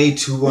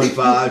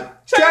Treyway215.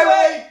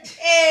 Treyway.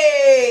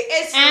 Hey,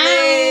 it's Ow.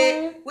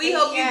 lit. We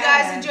hope you Yeah.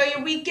 guys enjoy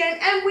your weekend,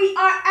 and we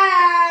are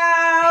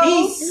out.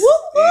 Peace.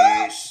 Whoop,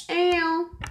 whoop. Peace.